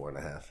 It's like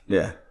 4.5.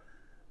 Yeah.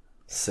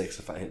 6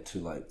 if I hit 2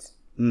 lights.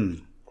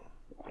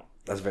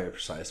 That's very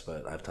precise,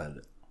 but I've timed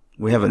it.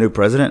 We have a new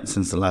president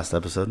since the last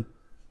episode.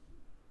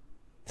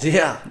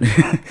 Yeah.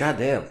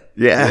 Goddamn.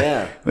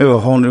 Yeah. We have a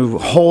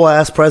whole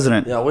ass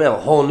president. Yeah, we have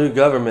a whole new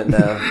government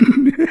now.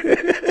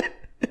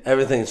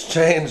 Everything's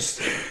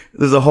changed.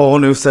 There's a whole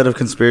new set of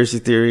conspiracy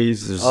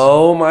theories.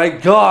 Oh my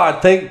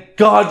God. Thank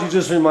God you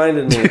just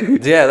reminded me.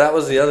 Yeah, that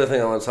was the other thing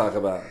I want to talk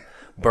about.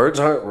 Birds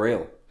aren't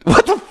real.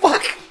 What the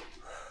fuck?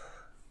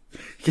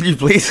 Can you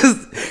please?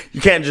 You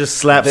can't just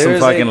slap some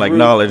fucking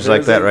knowledge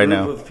like that right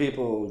now. There's a group of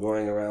people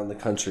going around the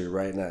country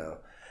right now.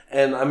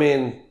 And I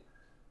mean,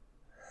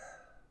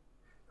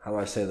 how do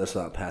I say this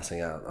without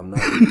passing out? I'm not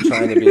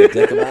trying to be a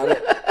dick about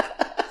it.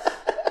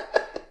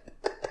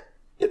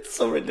 It's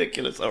so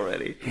ridiculous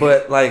already.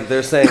 But like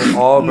they're saying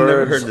all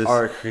birds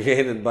are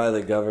created by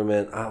the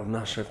government. I'm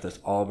not sure if there's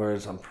all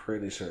birds. I'm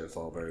pretty sure it's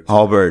all birds.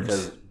 All birds.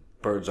 Because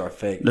birds are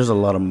fake. There's a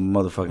lot of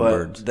motherfucking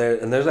birds.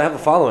 I have a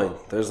following.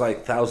 There's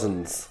like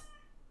thousands.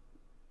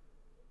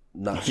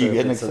 Not sure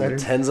if it's in the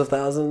tens of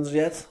thousands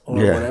yet or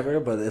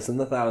whatever, but it's in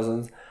the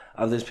thousands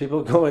of these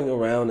people going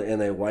around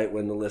in a white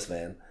windowless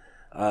van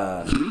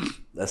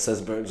that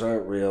says birds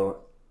aren't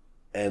real,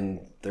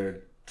 and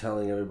they're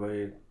telling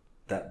everybody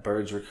that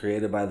birds were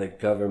created by the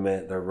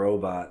government. They're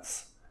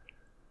robots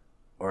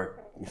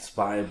or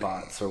spy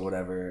bots or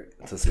whatever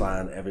to spy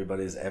on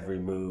everybody's every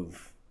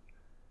move.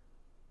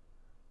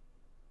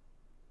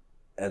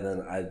 And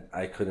then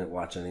I couldn't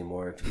watch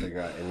anymore to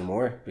figure out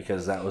anymore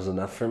because that was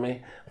enough for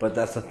me. But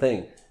that's the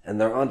thing. And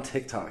they're on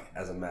TikTok,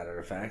 as a matter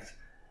of fact.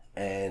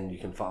 And you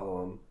can follow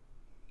them.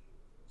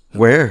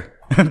 Where?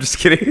 I'm just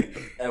kidding.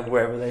 And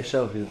wherever they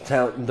show.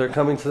 They're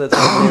coming to the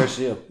town nearest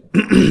you.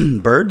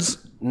 Birds?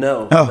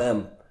 No,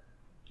 them.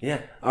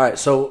 Yeah. All right.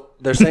 So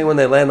they're saying when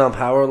they land on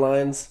power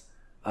lines,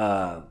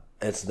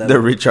 it's them. They're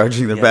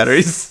recharging their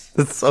batteries.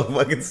 That's so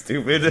fucking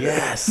stupid.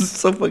 Yes. It's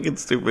so fucking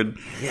stupid.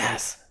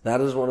 Yes. That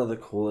is one of the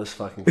coolest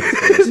fucking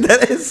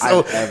conspiracies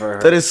I've ever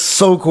heard. That is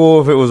so cool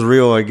if it was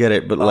real, I get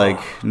it. But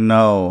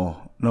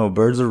no,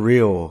 birds are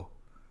real.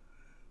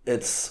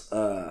 Birds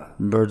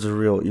are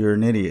real. You're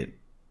an idiot.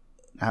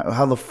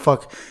 How the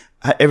fuck?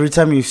 Every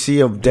time you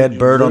see a dead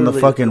bird on the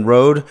fucking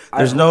road,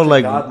 there's no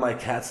like. God, my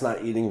cat's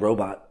not eating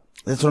robot.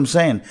 That's what I'm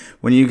saying.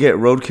 When you get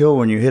roadkill,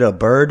 when you hit a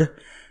bird,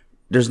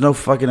 there's no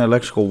fucking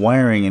electrical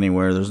wiring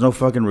anywhere. There's no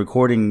fucking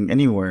recording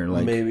anywhere.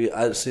 Like maybe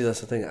I see. That's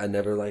the thing. I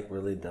never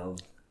really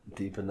delved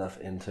deep enough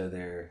into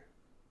their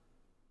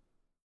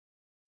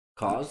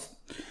cause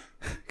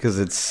because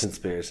it's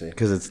conspiracy,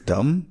 because it's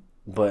dumb.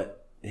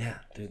 But yeah,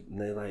 dude,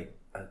 they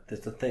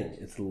it's a thing.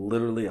 It's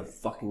literally a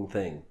fucking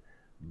thing.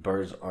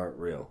 Birds aren't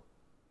real.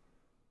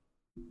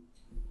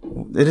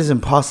 It is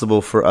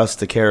impossible for us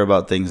to care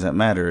about things that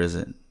matter, is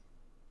it?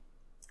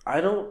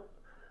 It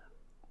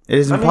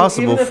is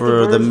impossible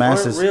for the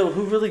masses. Real,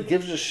 who really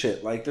gives a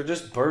shit? Like they're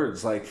just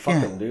birds. Like fuck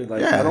them, dude.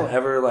 Like I don't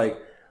ever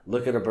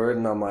look at a bird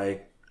and I'm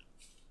like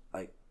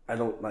I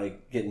don't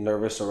get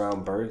nervous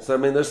around birds. I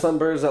mean, there's some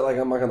birds that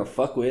I'm not gonna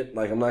fuck with.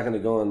 Like I'm not gonna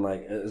go and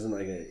isn't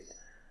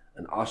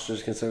an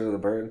ostrich considered a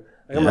bird?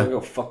 I'm not gonna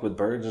go fuck with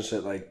birds and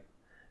shit. Like,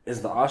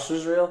 is the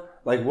ostrich real?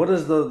 Like, what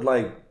is the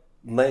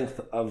length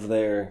of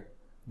their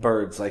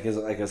birds? Like, is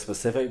it a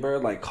specific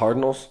bird, like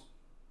cardinals,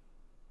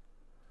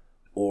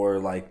 or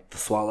the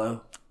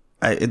swallow?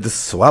 The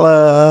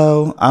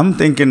swallow. I'm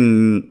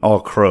thinking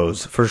all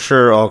crows. For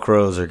sure, all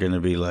crows are going to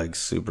be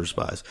super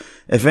spies.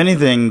 If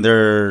anything,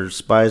 they're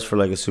spies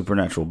for a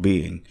supernatural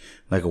being,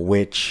 like a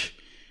witch.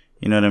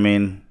 You know what I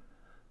mean?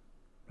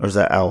 Or is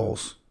that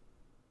owls?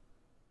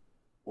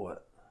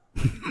 What?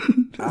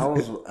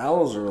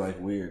 Owls are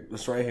weird.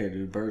 It's right here,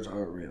 dude. Birds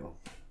aren't real.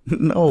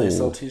 No. They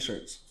sell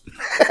t-shirts.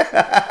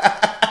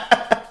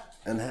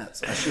 And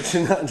hats. I shit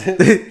you not,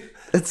 dude.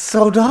 It's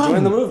so dumb.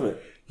 Join the movement.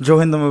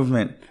 Join the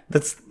movement.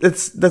 That's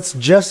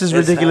just as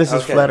ridiculous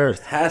as flat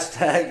Earth.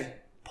 Hashtag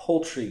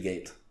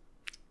Poultrygate.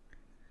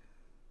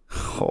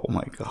 Oh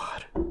my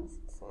god.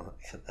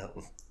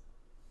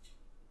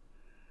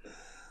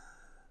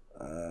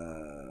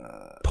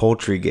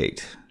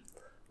 Poultrygate.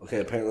 Okay,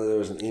 apparently there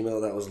was an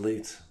email that was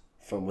leaked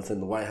from within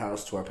the White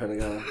House to our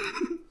Pentagon.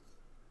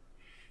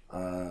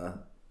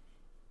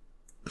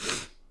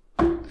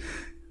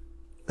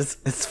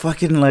 It's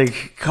fucking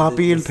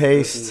copy and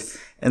paste.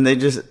 And they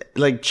just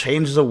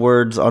change the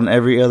words on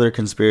every other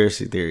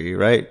conspiracy theory,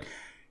 right?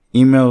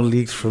 Email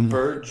leaks from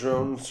bird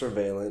drone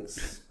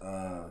surveillance.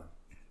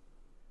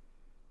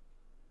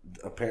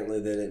 Apparently,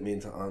 they didn't mean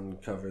to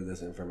uncover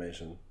this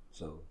information,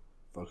 so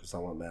focus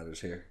on what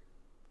matters here.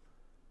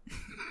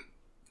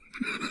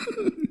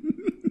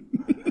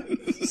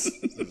 This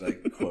is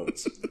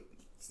quotes.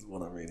 This is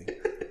what I'm reading.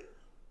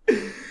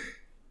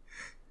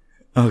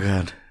 Oh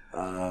God.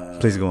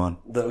 Please go on.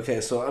 Okay,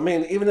 so I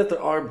mean, even if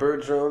there are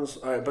bird drones,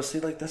 all right, but see,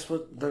 like that's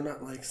what they're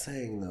not like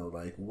saying though.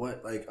 Like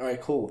what? Like all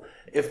right, cool.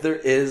 If there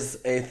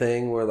is a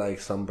thing where like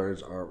some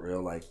birds aren't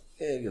real, like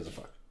who gives a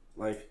fuck?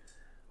 Like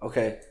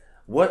okay,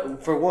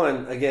 what for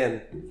one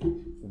again?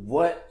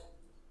 What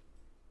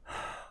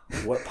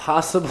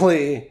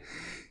possibly?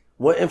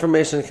 What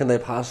information can they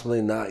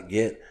possibly not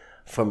get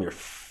from your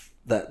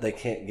that they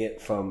can't get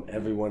from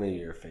every one of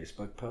your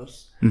Facebook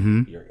posts,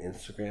 your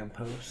Instagram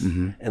posts,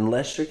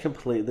 unless you're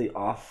completely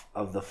off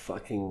of the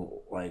fucking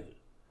like.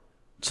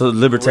 So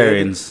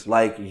libertarians,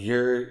 like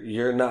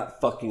you're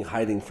not fucking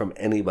hiding from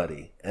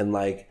anybody, and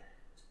like,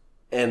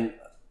 and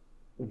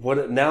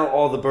what now?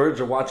 All the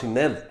birds are watching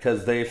them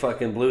because they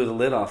fucking blew the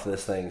lid off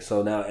this thing.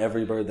 So now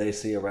every bird they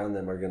see around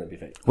them are gonna be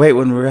fake. Wait,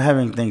 when we're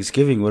having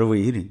Thanksgiving, what are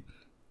we eating?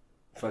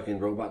 Fucking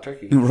robot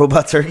turkey.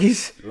 Robot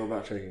turkeys?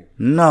 Robot turkey.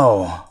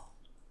 No.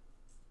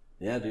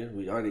 Yeah, dude,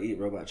 we already eat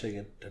robot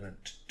chicken.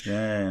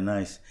 Yeah,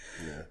 nice.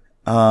 Yeah.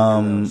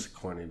 It was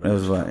corny, but it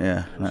was what?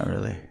 Yeah, not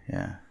really.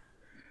 Yeah.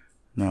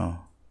 No.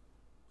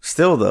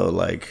 Still though,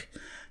 like,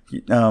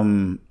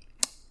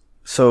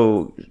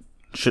 so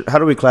how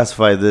do we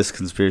classify this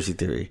conspiracy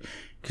theory?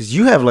 Because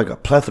you have like a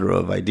plethora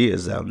of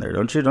ideas down there,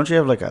 don't you? Don't you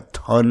have like a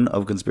ton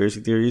of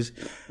conspiracy theories?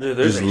 Dude,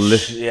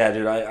 yeah,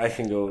 dude, I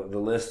can go. The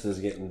list is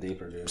getting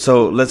deeper, dude.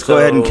 So let's go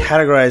ahead and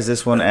categorize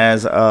this one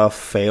as a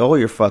fail.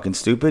 You're fucking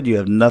stupid. You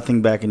have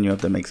nothing backing you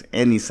up that makes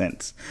any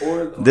sense.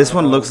 This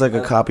one looks like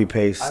a copy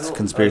paste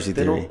conspiracy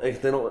theory.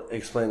 They don't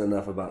explain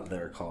enough about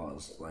their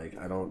cause. Like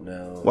I don't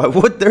know. Why?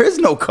 What? There is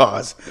no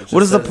cause.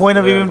 What is the point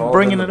of even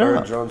bringing it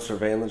up? Drone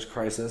surveillance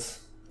crisis.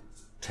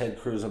 Ted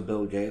Cruz and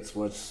Bill Gates.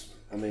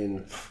 I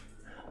mean.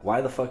 Why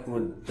the fuck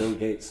would Bill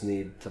Gates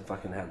need to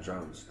fucking have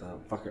drones? The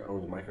fucker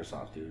owns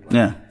Microsoft, dude. Like,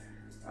 yeah.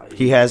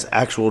 He has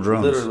actual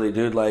drones. Literally,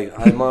 dude. Like,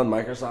 I'm on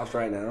Microsoft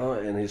right now,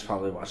 and he's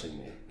probably watching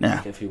me. Yeah.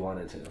 Like, if he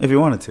wanted to. If he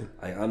wanted to.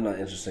 Like, I'm not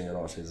interesting at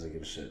all, so he doesn't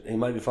give a shit. He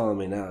might be following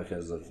me now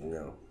because of,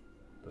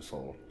 this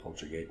whole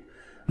Poltergate.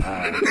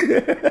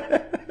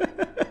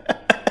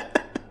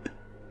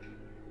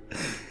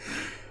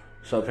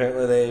 So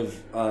apparently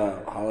they've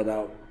hollowed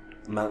out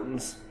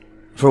mountains.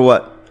 For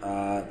what?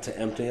 To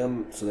empty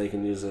them so they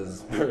can use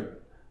as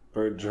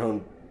bird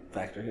drone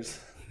factories.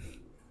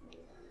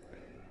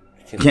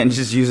 Can't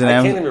just use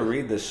I can't even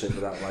read this shit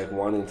without like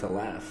wanting to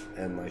laugh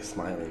and like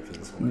smiling for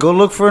this one. Go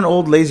look for an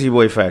old Lazy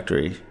Boy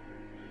factory.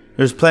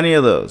 There's plenty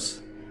of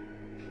those.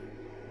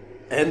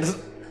 And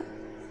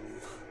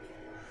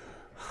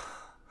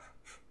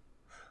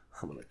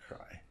I'm gonna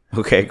cry.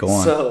 Okay, go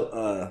on.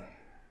 So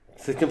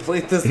to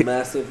complete this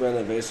massive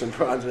renovation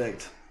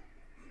project,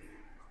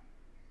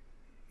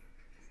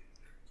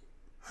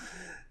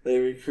 they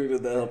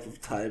recruited the help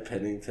of Ty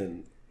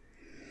Pennington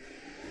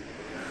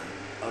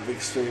of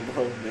Extreme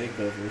Home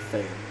Makeover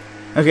fame.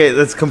 Okay,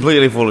 that's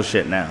completely full of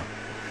shit now.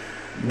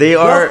 What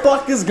the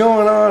fuck is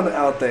going on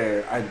out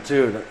there?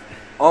 Dude,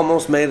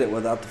 almost made it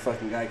without the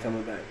fucking guy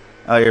coming back.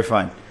 Oh, you're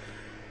fine.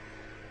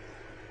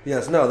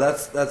 Yes, no,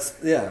 that's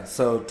yeah.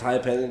 So Ty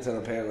Pennington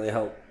apparently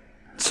helped.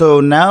 So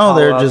now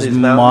they're just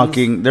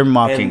mocking. They're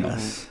mocking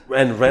us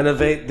and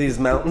renovate these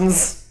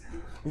mountains.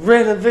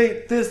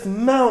 Renovate this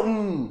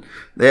mountain.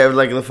 They have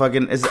like the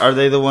fucking. Are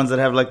they the ones that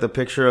have like the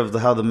picture of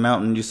how the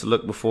mountain used to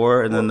look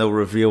before, and then they'll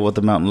reveal what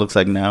the mountain looks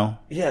like now?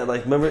 Yeah,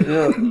 like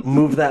remember,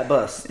 move that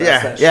bus.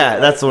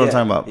 That's what I'm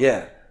talking about.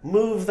 Yeah,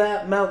 move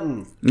that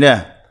mountain.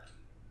 Yeah.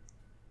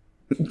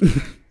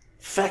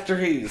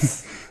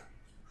 Factories.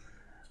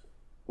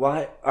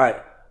 Why? All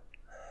right.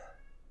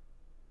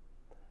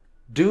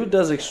 Dude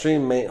does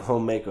extreme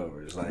home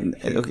makeovers.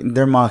 Like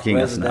they're mocking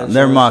us now.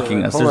 They're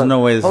mocking us. There's no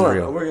way this is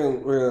real.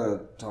 We're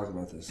gonna talk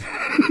about this.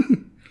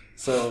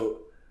 So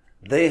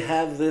they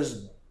have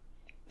this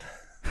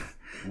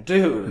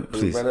dude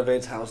who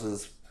renovates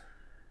houses,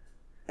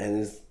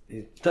 and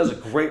he does a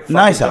great fucking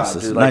nice job,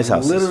 houses. Dude. Nice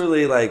houses.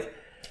 Literally, like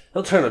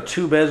he'll turn a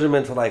 2-bedroom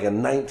into like a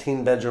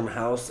 19-bedroom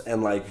house,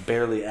 and like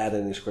barely add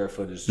any square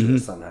footage to it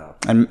somehow.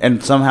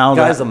 And somehow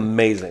the guy's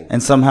amazing.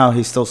 And somehow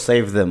he still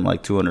saved them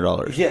like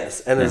 $200.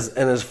 Yes, and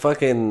his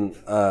fucking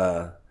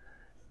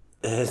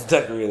his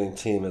decorating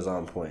team is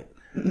on point.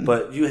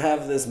 But you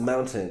have this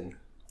mountain,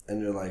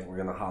 and you're like, we're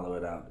gonna hollow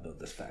it out to build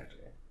this factory.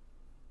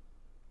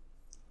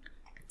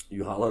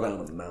 You hollowed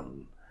out a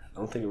mountain. I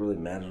don't think it really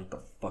matters what the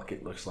fuck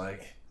it looks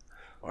like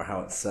or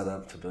how it's set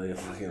up to build a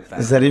fucking factory.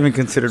 Is that even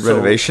considered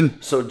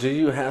renovation? So do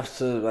you have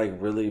to like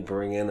really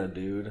bring in a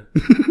dude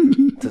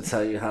to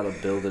tell you how to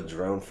build a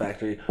drone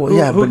factory?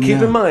 Well, who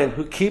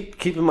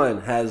keep in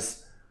mind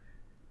has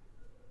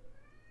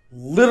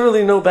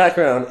literally no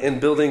background in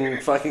building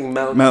fucking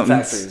mountains.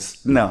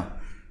 Factories. No.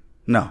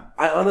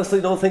 I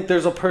honestly don't think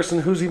there's a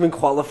person who's even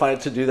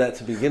qualified to do that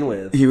to begin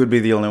with. He would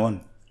be the only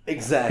one.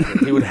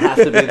 Exactly. He would have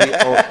to be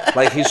the only.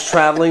 Like he's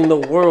traveling the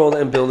world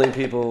and building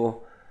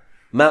people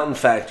mountain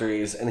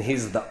factories, and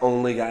he's the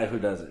only guy who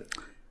does it.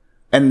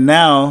 And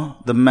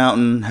now the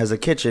mountain has a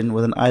kitchen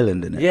with an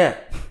island in it. Yeah.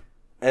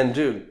 And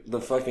dude,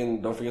 don't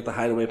forget the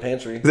hideaway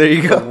pantry. There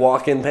you go. The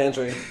walk-in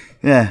pantry.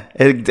 Yeah,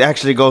 it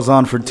actually goes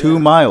on for 2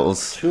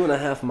 miles.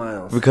 2.5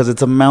 miles. Because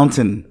it's a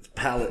mountain. It's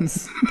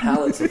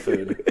pallets of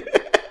food.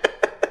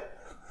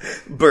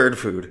 Bird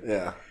food.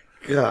 Yeah.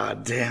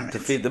 God damn it. To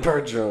feed the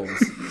bird drones.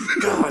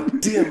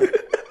 God damn it.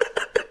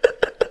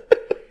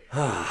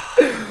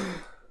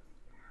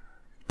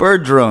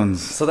 Bird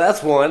drones. So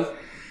that's one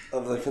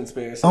of the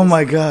conspiracies. Oh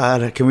my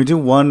god. Can we do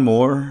one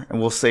more? And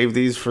we'll save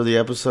these for the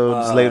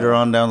episodes later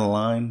on down the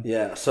line.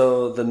 Yeah,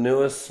 so the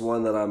newest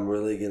one that I'm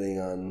really getting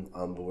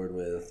on board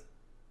with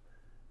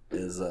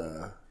is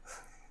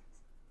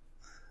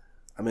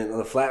I mean,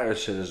 the flat Earth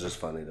shit is just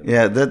funny to me.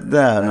 Yeah,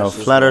 no,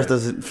 flat Earth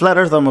doesn't. Flat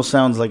Earth almost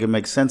sounds like it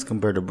makes sense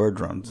compared to bird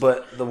drones.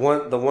 But the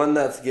one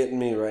that's getting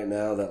me right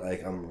now that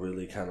like I'm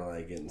really kind of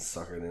like getting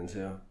suckered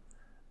into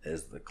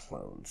is the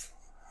clones.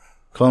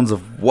 Clones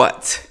of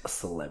what?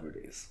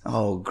 Celebrities.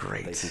 Oh, They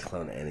great! can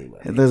clone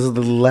anybody. Those are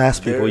the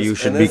last people you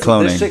should be This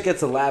cloning. shit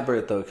gets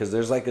elaborate though, because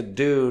there's like a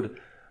dude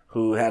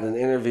who had an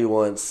interview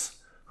once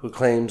who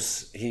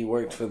claims he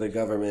worked for the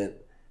government.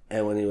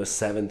 And when he was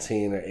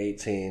 17 or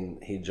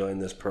 18, he joined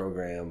this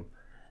program,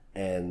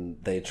 and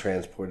they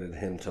transported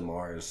him to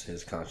Mars,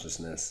 his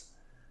consciousness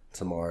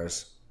to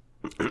Mars.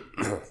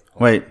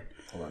 Wait,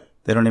 Hold on.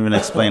 they don't even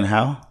explain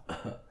how?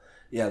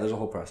 Yeah, there's a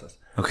whole process.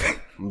 Okay.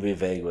 I'm going to be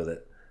vague with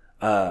it.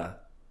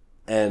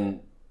 And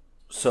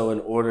so in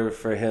order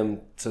for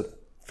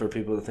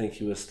people to think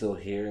he was still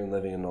here and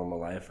living a normal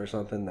life or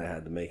something, they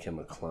had to make him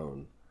a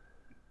clone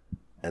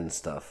and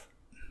stuff.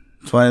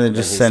 So why didn't they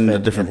just send a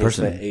different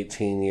person? He spent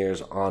 18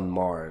 years on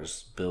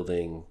Mars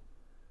building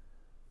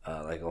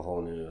like a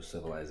whole new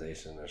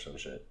civilization or some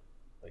shit,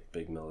 like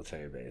big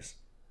military base.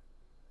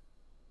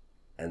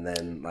 And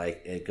then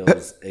like it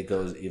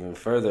goes even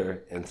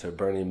further into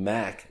Bernie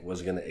Mac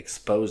was gonna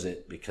expose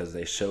it because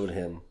they showed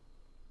him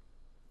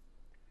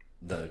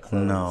the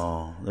clones.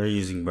 No, they're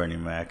using Bernie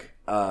Mac.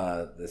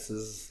 This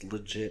is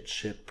legit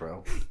shit,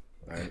 bro.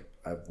 Right?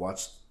 I've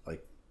watched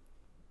like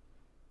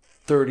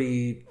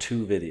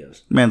 32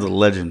 videos. Man's a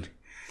legend.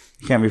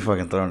 You can't be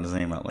fucking throwing his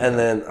name out like And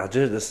that. then,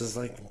 dude, this is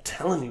like, I'm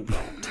telling you, bro.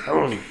 I'm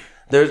telling you.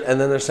 And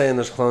then they're saying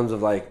there's clones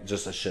of like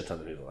just a shit ton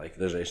of people. Like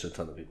there's a shit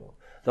ton of people.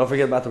 Don't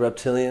forget about the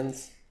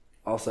reptilians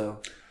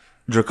also.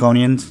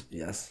 Draconians?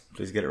 Yes.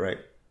 Please get it right.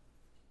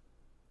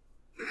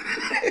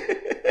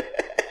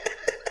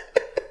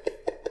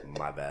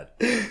 My bad.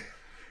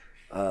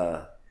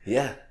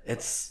 Yeah,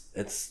 it's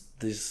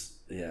these,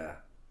 yeah.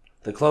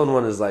 The clone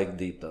one is like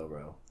deep though,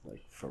 bro.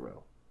 Like for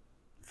real.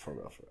 For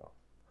real.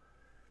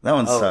 That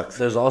one sucks.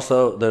 There's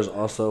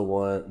also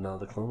one. No,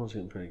 the clone one's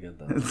getting pretty good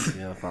though.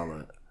 Yeah, I follow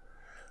it.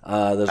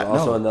 There's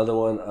also another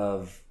one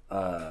of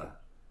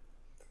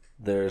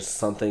there's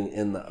something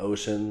in the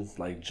ocean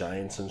like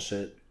giants and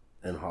shit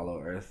in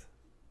Hollow Earth.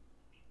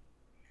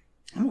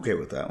 I'm okay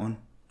with that one.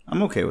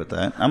 I'm okay with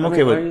that. I'm I okay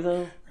mean, with. are you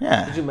though?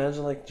 Yeah. Could you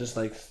imagine like just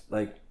like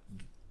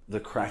the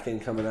Kraken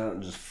coming out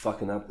and just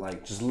fucking up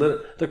like just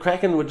the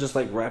Kraken would just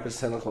like wrap his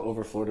tentacle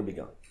over Florida, be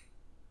gone.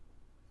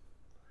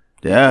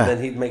 Yeah. And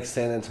then he'd make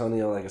San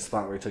Antonio like a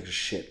spot where he took a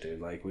shit,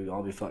 dude. Like we'd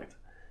all be fucked.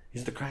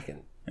 He's the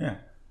Kraken. Yeah.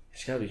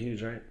 He's gotta be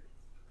huge, right?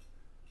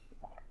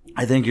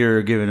 I think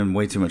you're giving him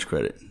way too much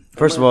credit.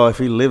 First of all, if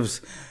he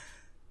lives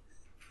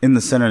in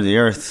the center of the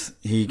earth,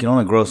 he can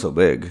only grow so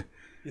big.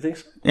 You think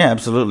so? Yeah,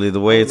 absolutely. The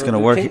way it's going to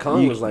work. King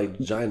Kong was like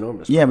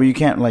ginormous. Yeah, but you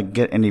can't like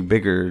get any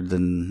bigger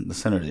than the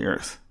center of the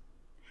earth.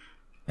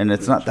 And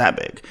it's not that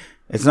big.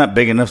 It's not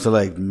big enough to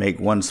like make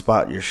one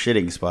spot your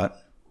shitting spot.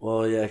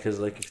 Well, yeah, because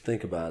like if you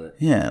think about it.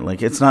 Yeah,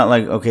 like it's not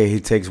like, okay, he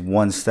takes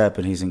one step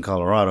and he's in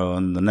Colorado,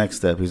 and the next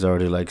step he's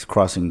already like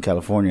crossing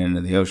California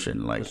into the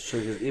ocean. Like, That's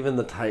true, 'cause even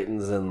the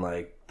Titans and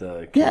like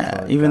the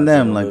Yeah, even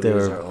them, like, they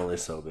movies were- are only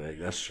so big.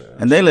 That's true.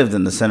 and they lived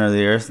in the center of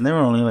the earth, and they were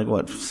only like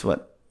what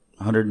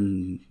 100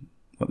 and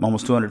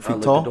almost 200 feet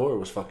Like, tall. the door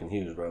was fucking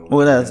huge, bro.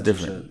 Well, that's Yeah,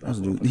 different. shit. That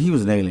was- he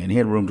was an alien. He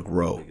had room to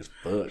grow. Big as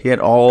fuck. He had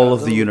all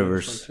of Godzilla the was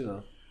universe. fuck too,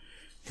 though.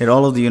 He had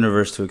all of the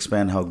universe to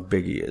expand how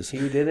big he is.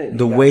 He didn't.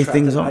 The He got way trapped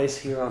things in are- ice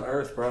here on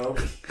Earth, bro.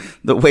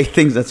 The way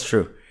things, that's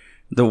true.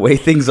 The way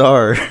things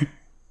are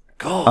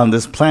God. on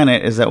this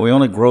planet is that we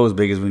only grow as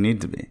big as we need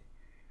to be.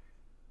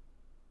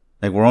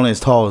 Like we're only as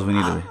tall as we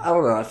need to be. I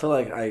don't know. I feel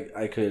like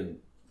I could,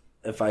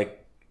 if I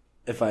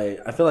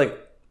feel like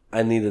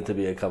I needed to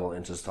be a couple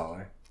inches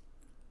taller.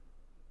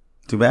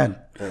 Too bad.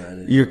 And I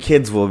didn't. Your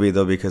kids will be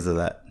though because of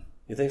that.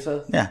 You think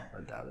so? Yeah.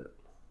 I doubt it.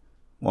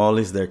 Well, at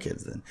least their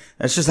kids then.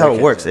 That's just Their how it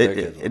kids, works. yeah, It,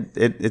 their it, kids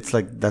it, it's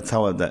like that's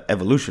how the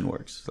evolution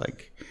works.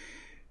 Like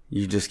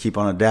you just keep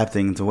on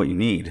adapting to what you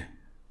need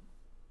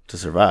to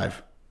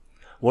survive.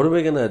 What are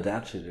we gonna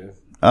adapt to, dude?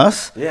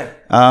 Us? Yeah.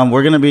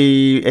 We're gonna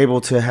be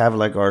able to have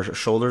like our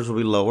shoulders will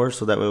be lower,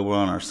 so that way we're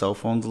on our cell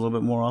phones a little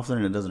bit more often,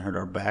 and it doesn't hurt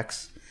our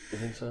backs. You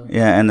think so?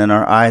 Yeah, and then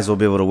our eyes will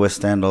be able to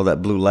withstand all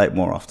that blue light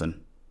more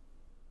often.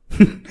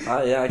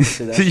 Yeah, I can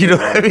see that. You know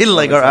what I mean?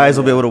 Like our eyes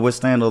will be able to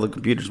withstand all the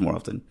computers more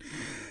often.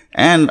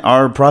 And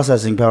our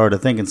processing power to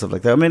think and stuff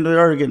like that. I mean, they're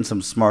already getting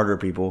some smarter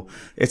people.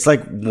 It's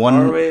like one.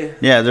 Are we?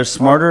 Yeah, they're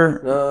smarter.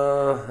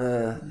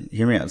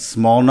 Hear me out.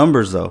 Small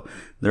numbers, though.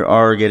 They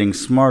are getting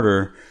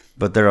smarter,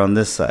 but they're on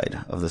this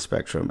side of the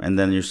spectrum. And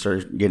then you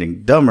start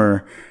getting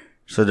dumber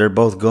So they're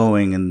both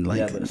going and like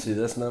Yeah, but see,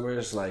 this number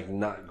is like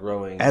not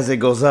growing. as it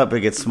goes up, it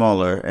gets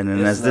smaller, and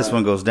then as this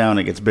one goes down,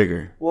 it gets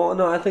bigger. Well,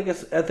 no, I think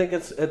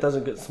it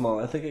doesn't get small.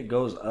 I think it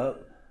goes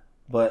up,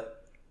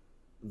 but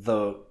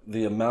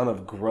the amount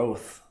of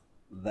growth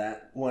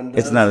that one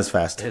does, It's not as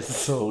fast. It's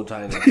so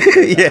tiny. Compared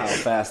to Yeah. how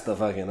fast the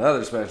fucking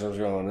other spectrum's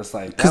growing. It's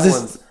like that 'Cause this-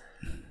 one's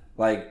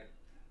like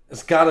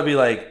it's got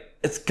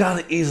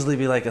to easily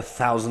be like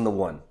 1,000 to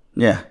 1.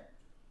 Yeah.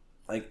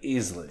 Like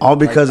easily. All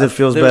because Like, it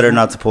feels there's- better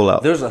not to pull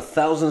out. There's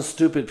 1,000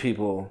 stupid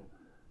people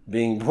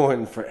being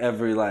born for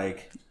every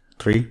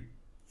 3?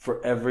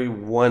 for every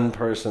one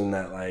person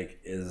that like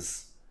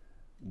is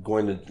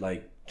going to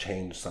like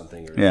change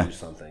something or Yeah. do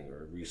something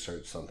or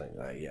research something.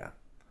 Like yeah.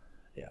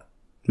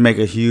 Make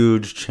a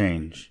huge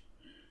change.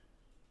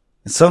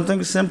 It's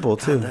something simple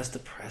too. That's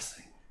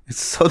depressing. It's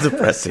so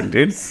depressing,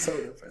 dude. So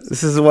depressing.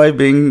 This is why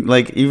being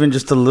like even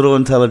just a little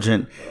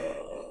intelligent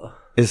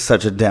is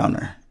such a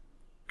downer.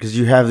 Because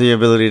you have the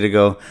ability to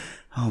go,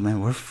 oh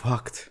man, we're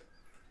fucked.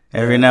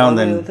 Every now and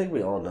I then. think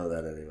we all know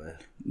that anyway.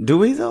 Do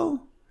we though?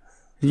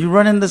 You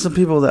run into some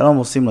people that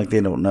almost seem like they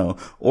don't know.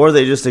 Or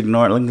they just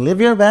ignore it. Like, live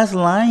your best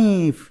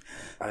life.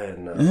 I had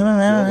no.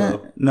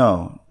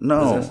 No.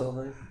 Is that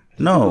something?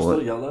 No. People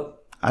still YOLO?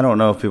 I don't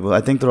know if people,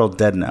 I think they're all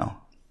dead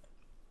now.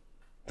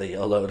 They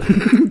YOLO'd.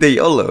 They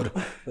YOLO'd.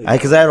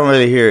 Because I don't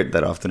really hear it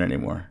that often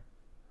anymore.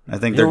 I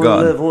think they're You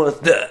only live gone. once.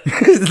 Duh.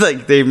 It's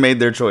like they've made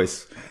their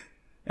choice.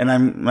 And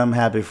I'm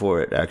happy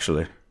for it,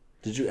 actually.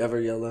 Did you ever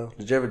YOLO?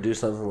 Did you ever do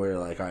something where you're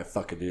like, all right,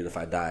 fuck it, dude. If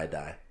I die, I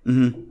die.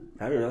 Mm-hmm.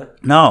 Have you really?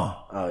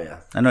 No. Oh, yeah.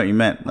 I know what you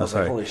meant. No, I was like,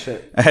 sorry. holy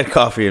shit. I had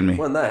coffee in me.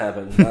 When that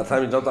happened? By the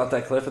time you jumped off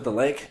that cliff at the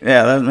lake?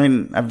 Yeah, I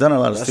mean, I've done a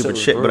lot of That stupid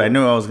shit shit, was but I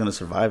brutal. knew I was going to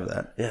survive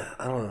that. Yeah,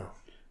 I don't know.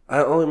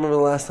 I only remember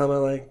the last time I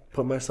like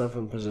put myself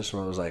in a position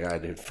where I was like, all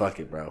right, dude, fuck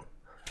it, bro.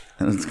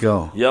 Let's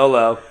go.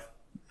 YOLO.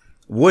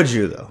 Would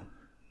you, though?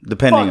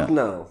 Depending Fuck on.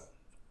 no.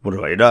 What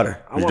about your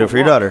daughter? What'd you do wanna it for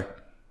your walk. daughter?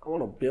 I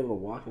want to be able to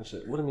walk and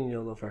shit. What do you mean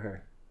YOLO for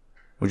her?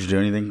 Would you do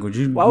anything? Would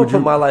you? Well, I would you?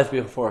 put my life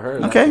before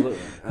hers. Okay. Absolutely.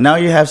 Now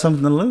you have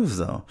something to lose,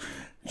 though.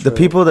 The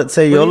people that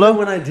say But YOLO. even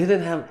when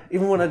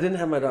I didn't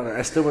have my daughter,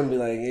 I still wouldn't be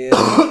like,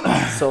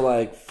 yeah. So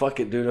like, fuck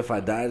it, dude. If I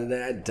die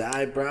today, I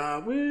die, bro.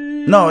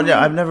 Woo. No, yeah,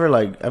 I've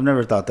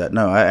never thought that.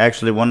 No, I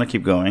actually want to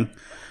keep going.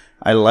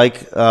 I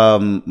like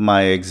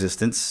my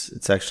existence.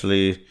 It's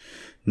actually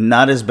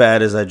not as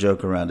bad as I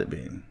joke around it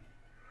being.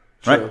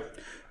 True.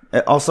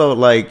 Right? Also,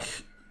 like,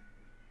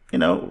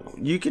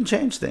 you can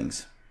change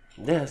things.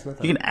 Yeah, it's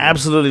nothing. You can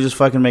absolutely just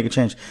fucking make a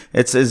change.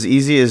 It's as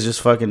easy as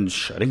just fucking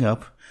shutting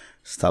up,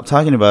 stop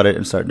talking about it,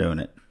 and start doing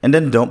it. And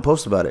then don't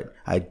post about it.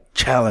 I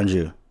challenge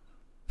you.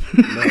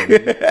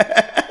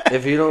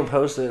 If you don't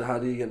post it, how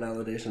do you get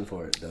validation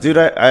for it? Dude,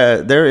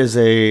 there is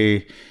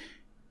a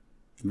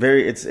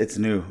it's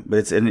new,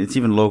 but it's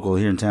even local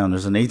here in town.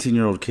 There's an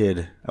 18-year-old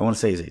kid, I want to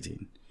say he's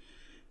 18,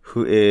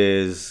 who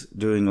is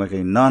doing like a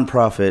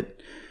nonprofit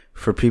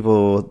for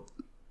people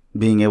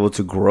being able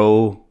to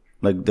grow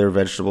like their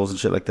vegetables and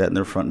shit like that in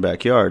their front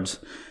backyards.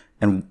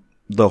 And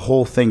the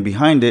whole thing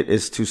behind it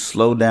is to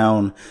slow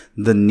down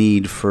the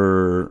need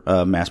for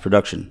mass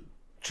production.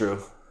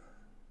 True.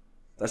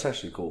 That's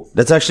actually cool.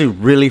 That's actually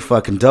really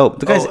fucking dope.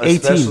 The guy's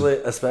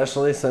 18.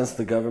 Especially since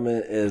the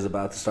government is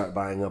about to start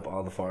buying up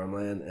all the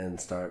farmland and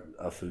start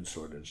a food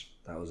shortage.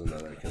 That was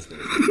another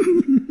conspiracy.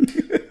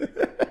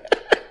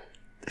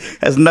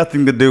 Has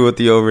nothing to do with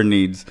the over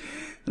needs.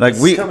 Like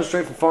It's coming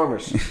straight from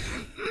farmers.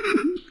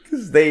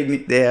 they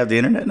have the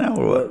internet now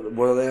or what?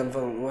 What are they having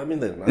fun? Well, I mean,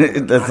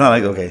 That's not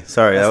like okay.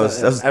 Sorry, I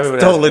was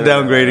everybody totally has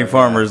internet, downgrading right?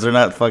 farmers. They're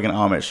not fucking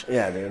Amish.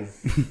 Yeah, dude.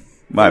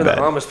 My Even bad.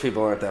 The Amish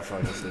people aren't that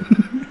fucking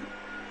stupid.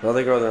 Well,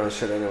 they grow their own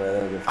shit anyway. They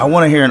don't give a fuck. I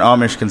want to hear an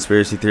Amish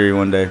conspiracy theory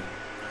one day,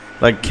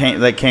 that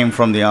came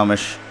from the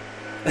Amish.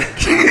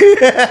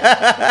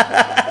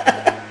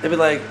 It'd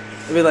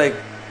be like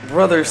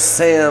brother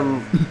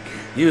Sam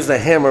used a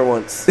hammer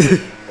once,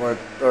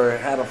 or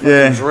had a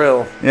fucking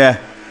drill. Yeah,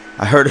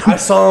 I heard him. I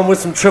saw him with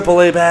some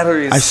AAA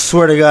batteries. I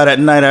swear to God, at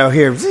night out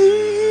here,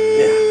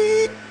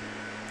 Yeah.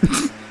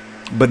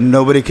 but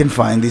nobody can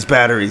find these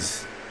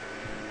batteries.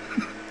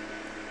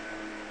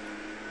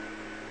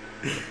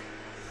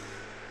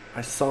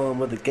 I saw him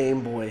with a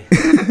Game Boy.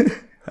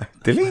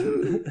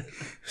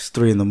 It's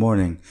 3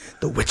 a.m.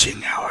 The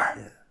witching hour.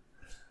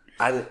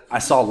 I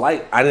saw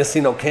light. I didn't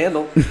see no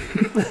candle.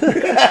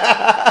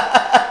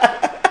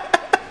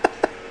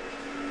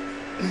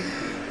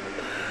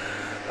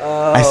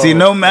 I see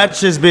no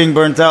matches being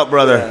burnt out,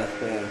 brother.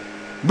 Yeah.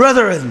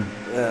 Brethren,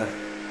 Yeah.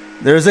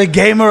 there's a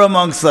gamer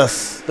amongst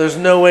us. There's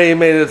no way you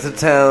made it to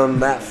town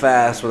that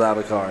fast without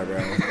a car, bro.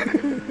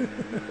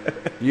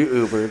 You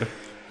Ubered.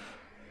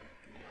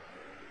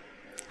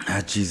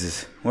 Ah,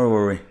 Jesus. Where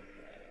were we?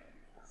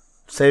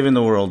 Saving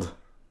the world.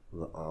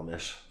 The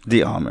Amish. The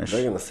They're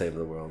Amish. gonna save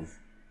the world.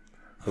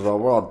 Because while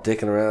we're all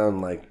dicking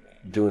around, like,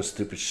 doing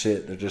stupid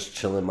shit, they're just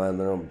chilling, minding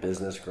their own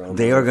business, growing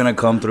They are going to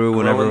come through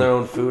growing their whenever.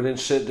 own food and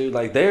shit, dude.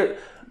 Like, they're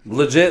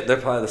legit, they're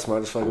probably the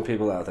smartest fucking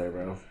people out there,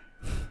 bro.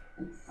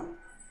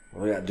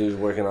 We got dudes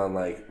working on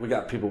we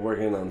got people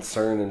working on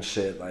CERN and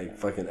shit, like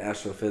fucking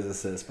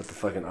astrophysicists, but the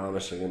fucking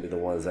Amish are gonna be the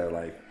ones that are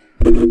like,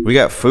 we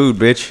got food,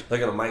 bitch. they're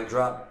gonna mic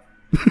drop.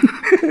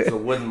 It's a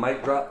wooden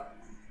mic drop.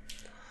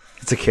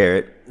 It's a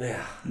carrot.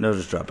 Yeah. They'll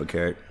just drop a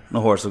carrot. The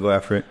horse will go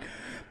after it.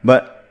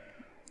 But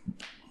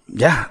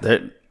yeah,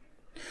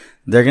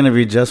 they're gonna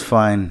be just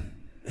fine.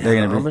 Yeah, They're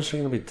gonna Amish are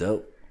gonna be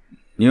dope.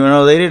 You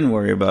know, they didn't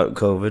worry about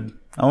COVID.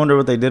 I wonder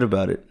what they did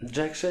about it.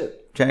 Jack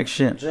shit. Jack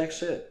shit. Jack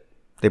shit.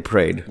 They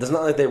prayed. It's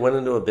not like they went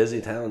into a busy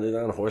town, dude,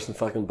 on a horse and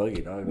fucking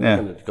buggy, dog. They're Yeah.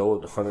 gonna go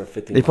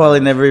 150 They probably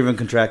never even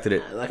contracted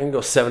it. I can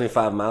go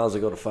 75 miles to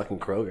go to fucking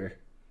Kroger.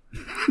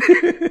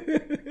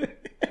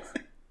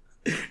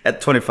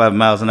 At 25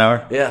 miles an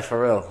hour. Yeah, for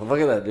real.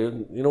 Look at that,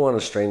 dude. You don't want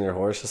to strain your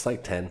horse. It's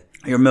like 10.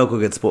 Your milk will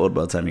get spoiled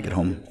by the time you get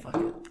home. Fuck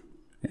it.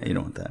 Yeah, you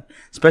don't want that.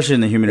 Especially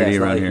in the Yeah, humidity it's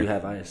not around like here. you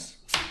have ice.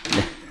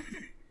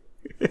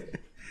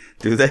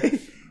 Do they?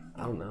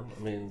 I don't know.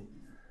 I mean,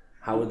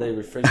 how would they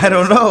refrigerate? I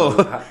don't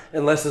know.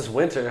 Unless it's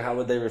winter, how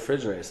would they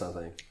refrigerate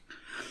something?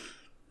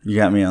 You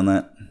got me on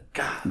that.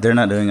 God, They're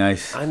not doing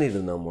ice. I need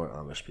to know more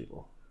Amish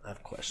people. I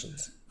have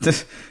questions. Do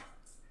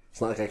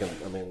It's not like I can.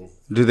 I mean,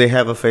 they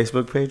have a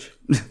Facebook page?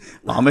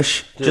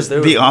 Amish? dude, Just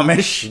there the was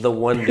Amish? the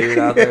one dude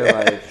out there,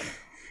 like,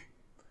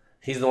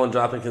 he's the one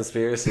dropping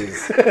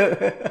conspiracies,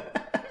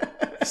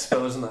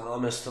 exposing the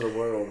Amish to the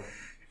world.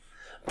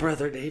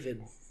 Brother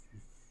David.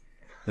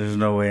 There's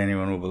no way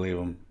anyone will believe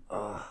him.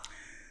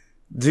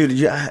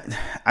 Dude,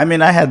 I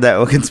mean, I had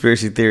that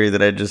conspiracy theory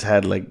that I just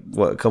had, like,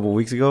 a couple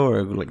weeks ago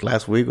or, like,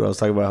 last week where I was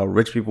talking about how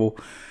rich people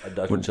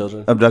Abducting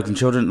children. abducting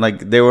children.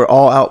 Like, they were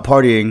all out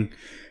partying,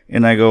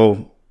 and I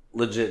go,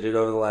 Legit, dude,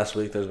 over the last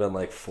week, there's been,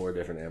 like, 4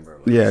 different Amber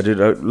Alerts. yeah,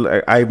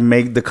 dude, I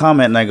make the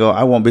comment, and I go,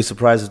 I won't be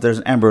surprised if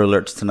there's Amber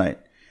Alerts tonight.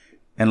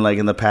 And, like,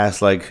 in the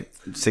past, like,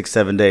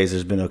 6-7 days,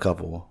 there's been a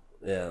couple.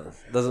 Yeah.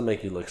 Doesn't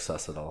make you look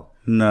sus at all.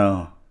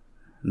 No.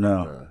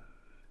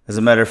 As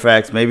a matter of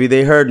fact, maybe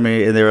they heard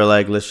me and they were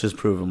like, let's just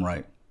prove them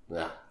right.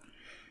 Yeah.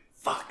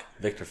 Fuck.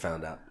 Victor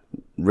found out.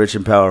 Rich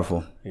and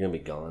powerful. You're gonna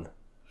be gone.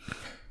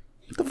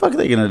 What the fuck are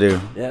they going to do?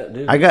 Yeah,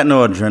 dude. I got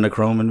no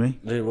adrenochrome in me.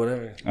 Dude,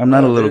 whatever. I'm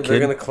not a little They're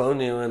kid. gonna clone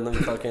you and then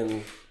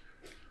fucking...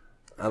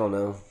 I don't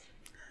know.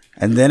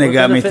 And then it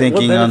got me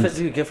thinking what on benefit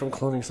do you get from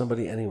cloning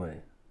somebody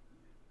anyway?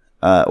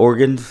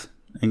 organs.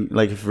 And,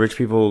 like, if rich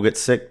people get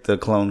sick, the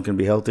clone can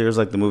be healthier. It's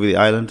like the movie The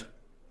Island.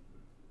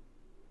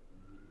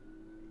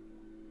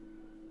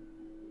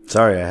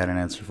 Sorry, I had an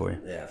answer for you.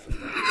 Yeah.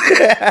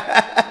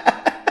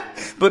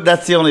 But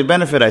that's the only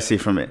benefit I see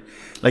from it.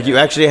 Like, you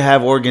actually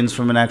have organs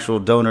from an actual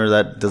donor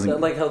that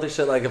doesn't... Like healthy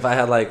shit. Like if I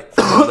had like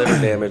liver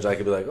damage, I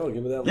could be like, oh,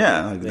 give me that.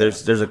 Yeah, like,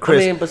 there's a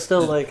crisp... I mean, but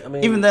still, like, I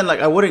mean, Even then, like,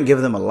 I wouldn't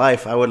give them a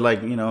life. I would,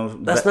 like, you know...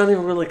 that's not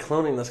even really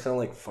cloning. That's kind of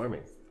like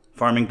farming.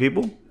 farming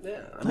people?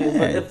 Yeah, I mean,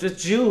 but if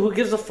it's you, who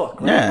gives a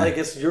fuck, right? Yeah. Like,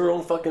 it's your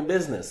own fucking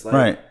business. Like,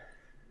 Right.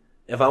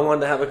 if I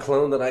wanted to have a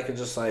clone that I could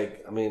just,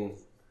 like, I mean,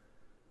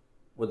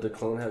 would the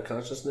clone have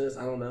consciousness?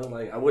 I don't know.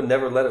 Like, I would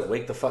never let it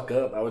wake the fuck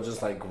up. I would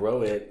just, like,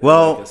 grow it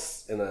Well,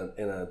 in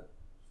a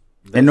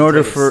in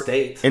order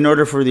vegetative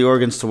state. for the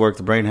organs to work,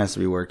 the brain has to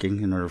be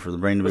working. In order for the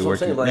brain to be That's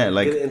what I'm working, saying, like, yeah,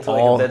 like get it into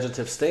all. like a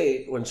vegetative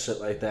state when shit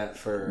like that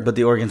for. But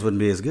the organs wouldn't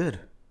be as good.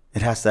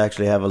 It has to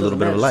actually have a little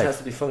bit of It life. has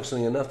to be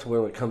functioning enough to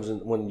where it comes in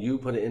when you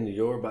put it into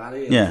your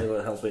body. And Yeah.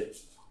 it'll help it.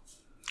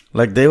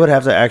 Like, they would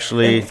have to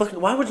actually. And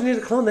fucking, why would you need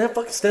a clone? They have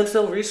fucking stem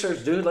cell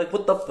research, dude. Like,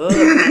 what the fuck?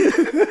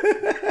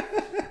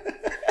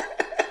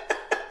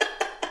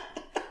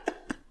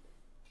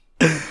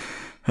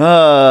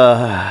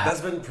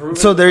 That's been proven.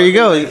 So there you to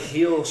go. Like,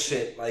 heal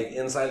shit like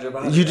inside your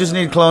body. You just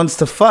need clones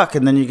to fuck,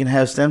 and then you can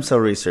have stem cell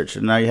research,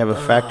 and now you have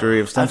a factory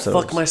of stem I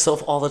cells. fuck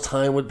myself all the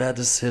time with bad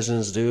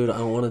decisions, dude.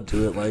 I want to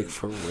do it like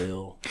for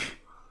real.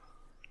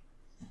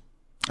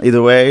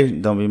 Either way,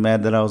 don't be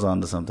mad that I was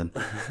onto something.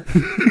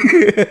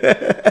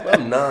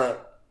 I'm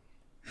not.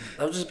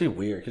 That would just be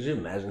weird. Could you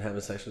imagine having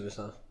sex with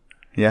yourself?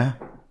 Yeah?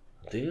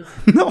 Do you?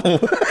 No.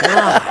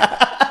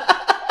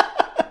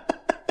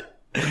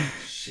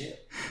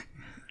 Shit.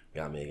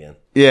 Got me again.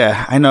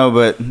 Yeah, I know,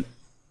 but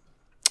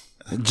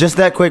just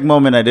that quick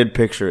moment, I did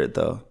picture it,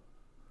 though.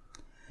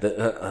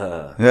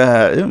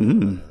 Yeah. I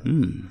don't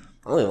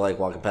even like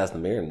walking past the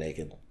mirror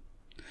naked.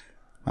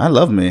 I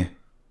love me.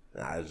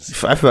 I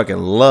just, I fucking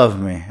love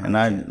me, and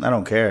I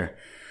don't care.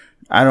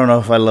 I don't know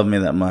if I love me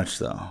that much,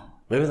 though.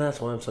 maybe that's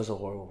why I'm such a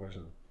horrible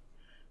person.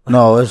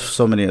 No, there's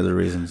so many other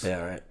reasons.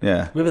 Yeah, right.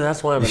 Yeah. Maybe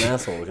that's why I'm an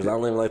asshole, because I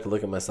don't even like to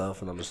look at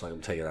myself, and I'm just like,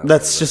 I'm taking it out.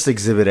 That's just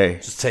exhibit A.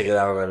 just take it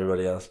out on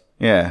everybody else.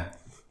 Yeah.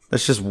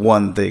 That's just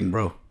one thing,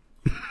 bro.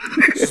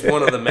 It's just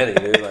one of the many,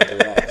 dude. Like,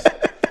 relax.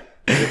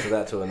 We'll get to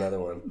that to another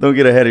one. Don't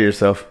get ahead of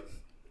yourself.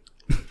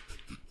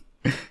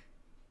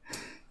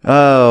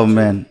 Oh,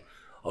 man.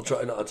 I'll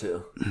try not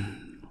to.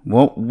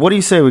 Well, what do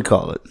you say we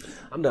call it?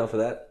 I'm down for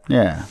that.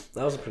 Yeah.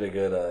 That was a pretty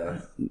good.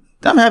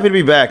 I'm happy to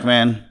be back,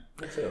 man.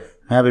 Me too.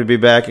 Happy to be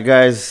back. You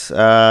guys,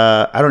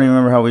 I don't even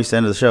remember how we used to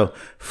end the show.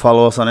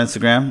 Follow us on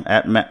Instagram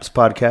at Maps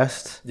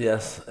Podcast.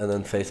 Yes, and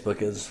then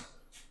Facebook is.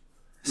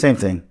 Same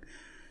thing.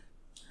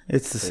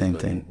 It's the same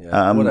thing.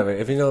 Yeah, whatever.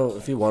 If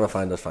you want to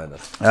find us.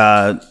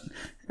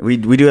 We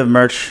do have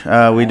merch.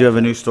 We do have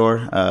a new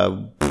store.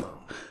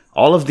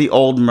 All of the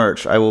old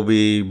merch I will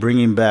be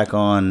bringing back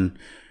on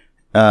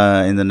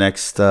in the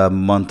next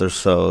month or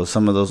so.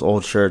 Some of those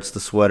old shirts,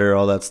 the sweater,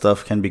 all that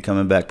stuff can be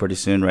coming back pretty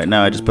soon. Right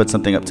now, I just put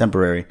something up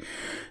temporary.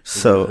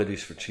 So hoodies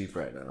for cheap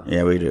right now.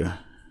 Yeah, we do.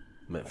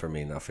 Meant for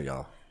me, not for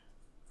y'all.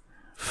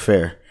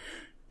 Fair.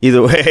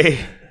 Either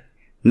way,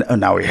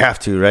 now we have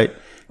to, right?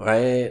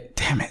 Right.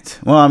 Damn it.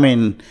 Well, I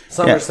mean,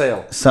 summer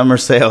sale. Summer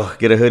sale.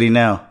 Get a hoodie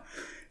now.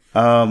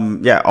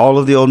 All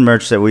of the old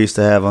merch that we used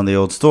to have on the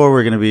old store,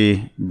 we're gonna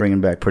be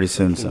bringing back pretty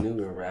soon. So we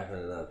were wrapping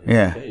it up.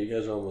 Yeah. Hey, you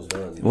guys are almost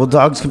done. Well,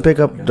 dogs can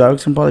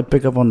probably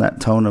pick up on that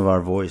tone of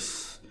our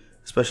voice,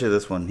 especially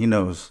this one. He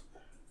knows.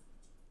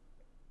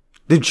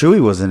 Dude,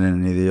 Chewy wasn't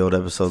in any of the old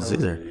episodes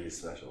either. Really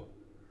special.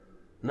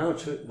 No,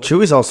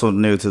 Chewy's also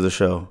new to the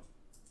show.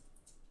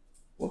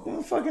 Welcome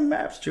to fucking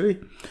maps,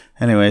 Chewy.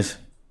 Anyways,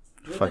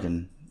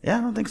 fucking I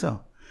don't think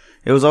so.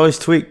 It was always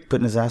Tweak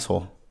putting his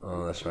asshole.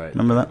 Oh, that's right.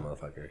 Remember that?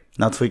 Motherfucker.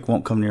 Now Tweak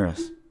won't come near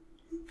us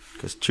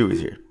because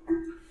Chewy's here,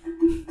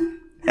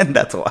 and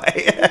that's why.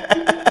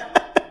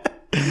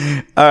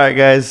 All right,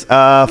 guys.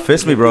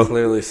 Fist me, bro.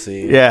 Clearly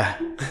see. Yeah,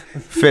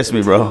 fist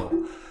me, bro.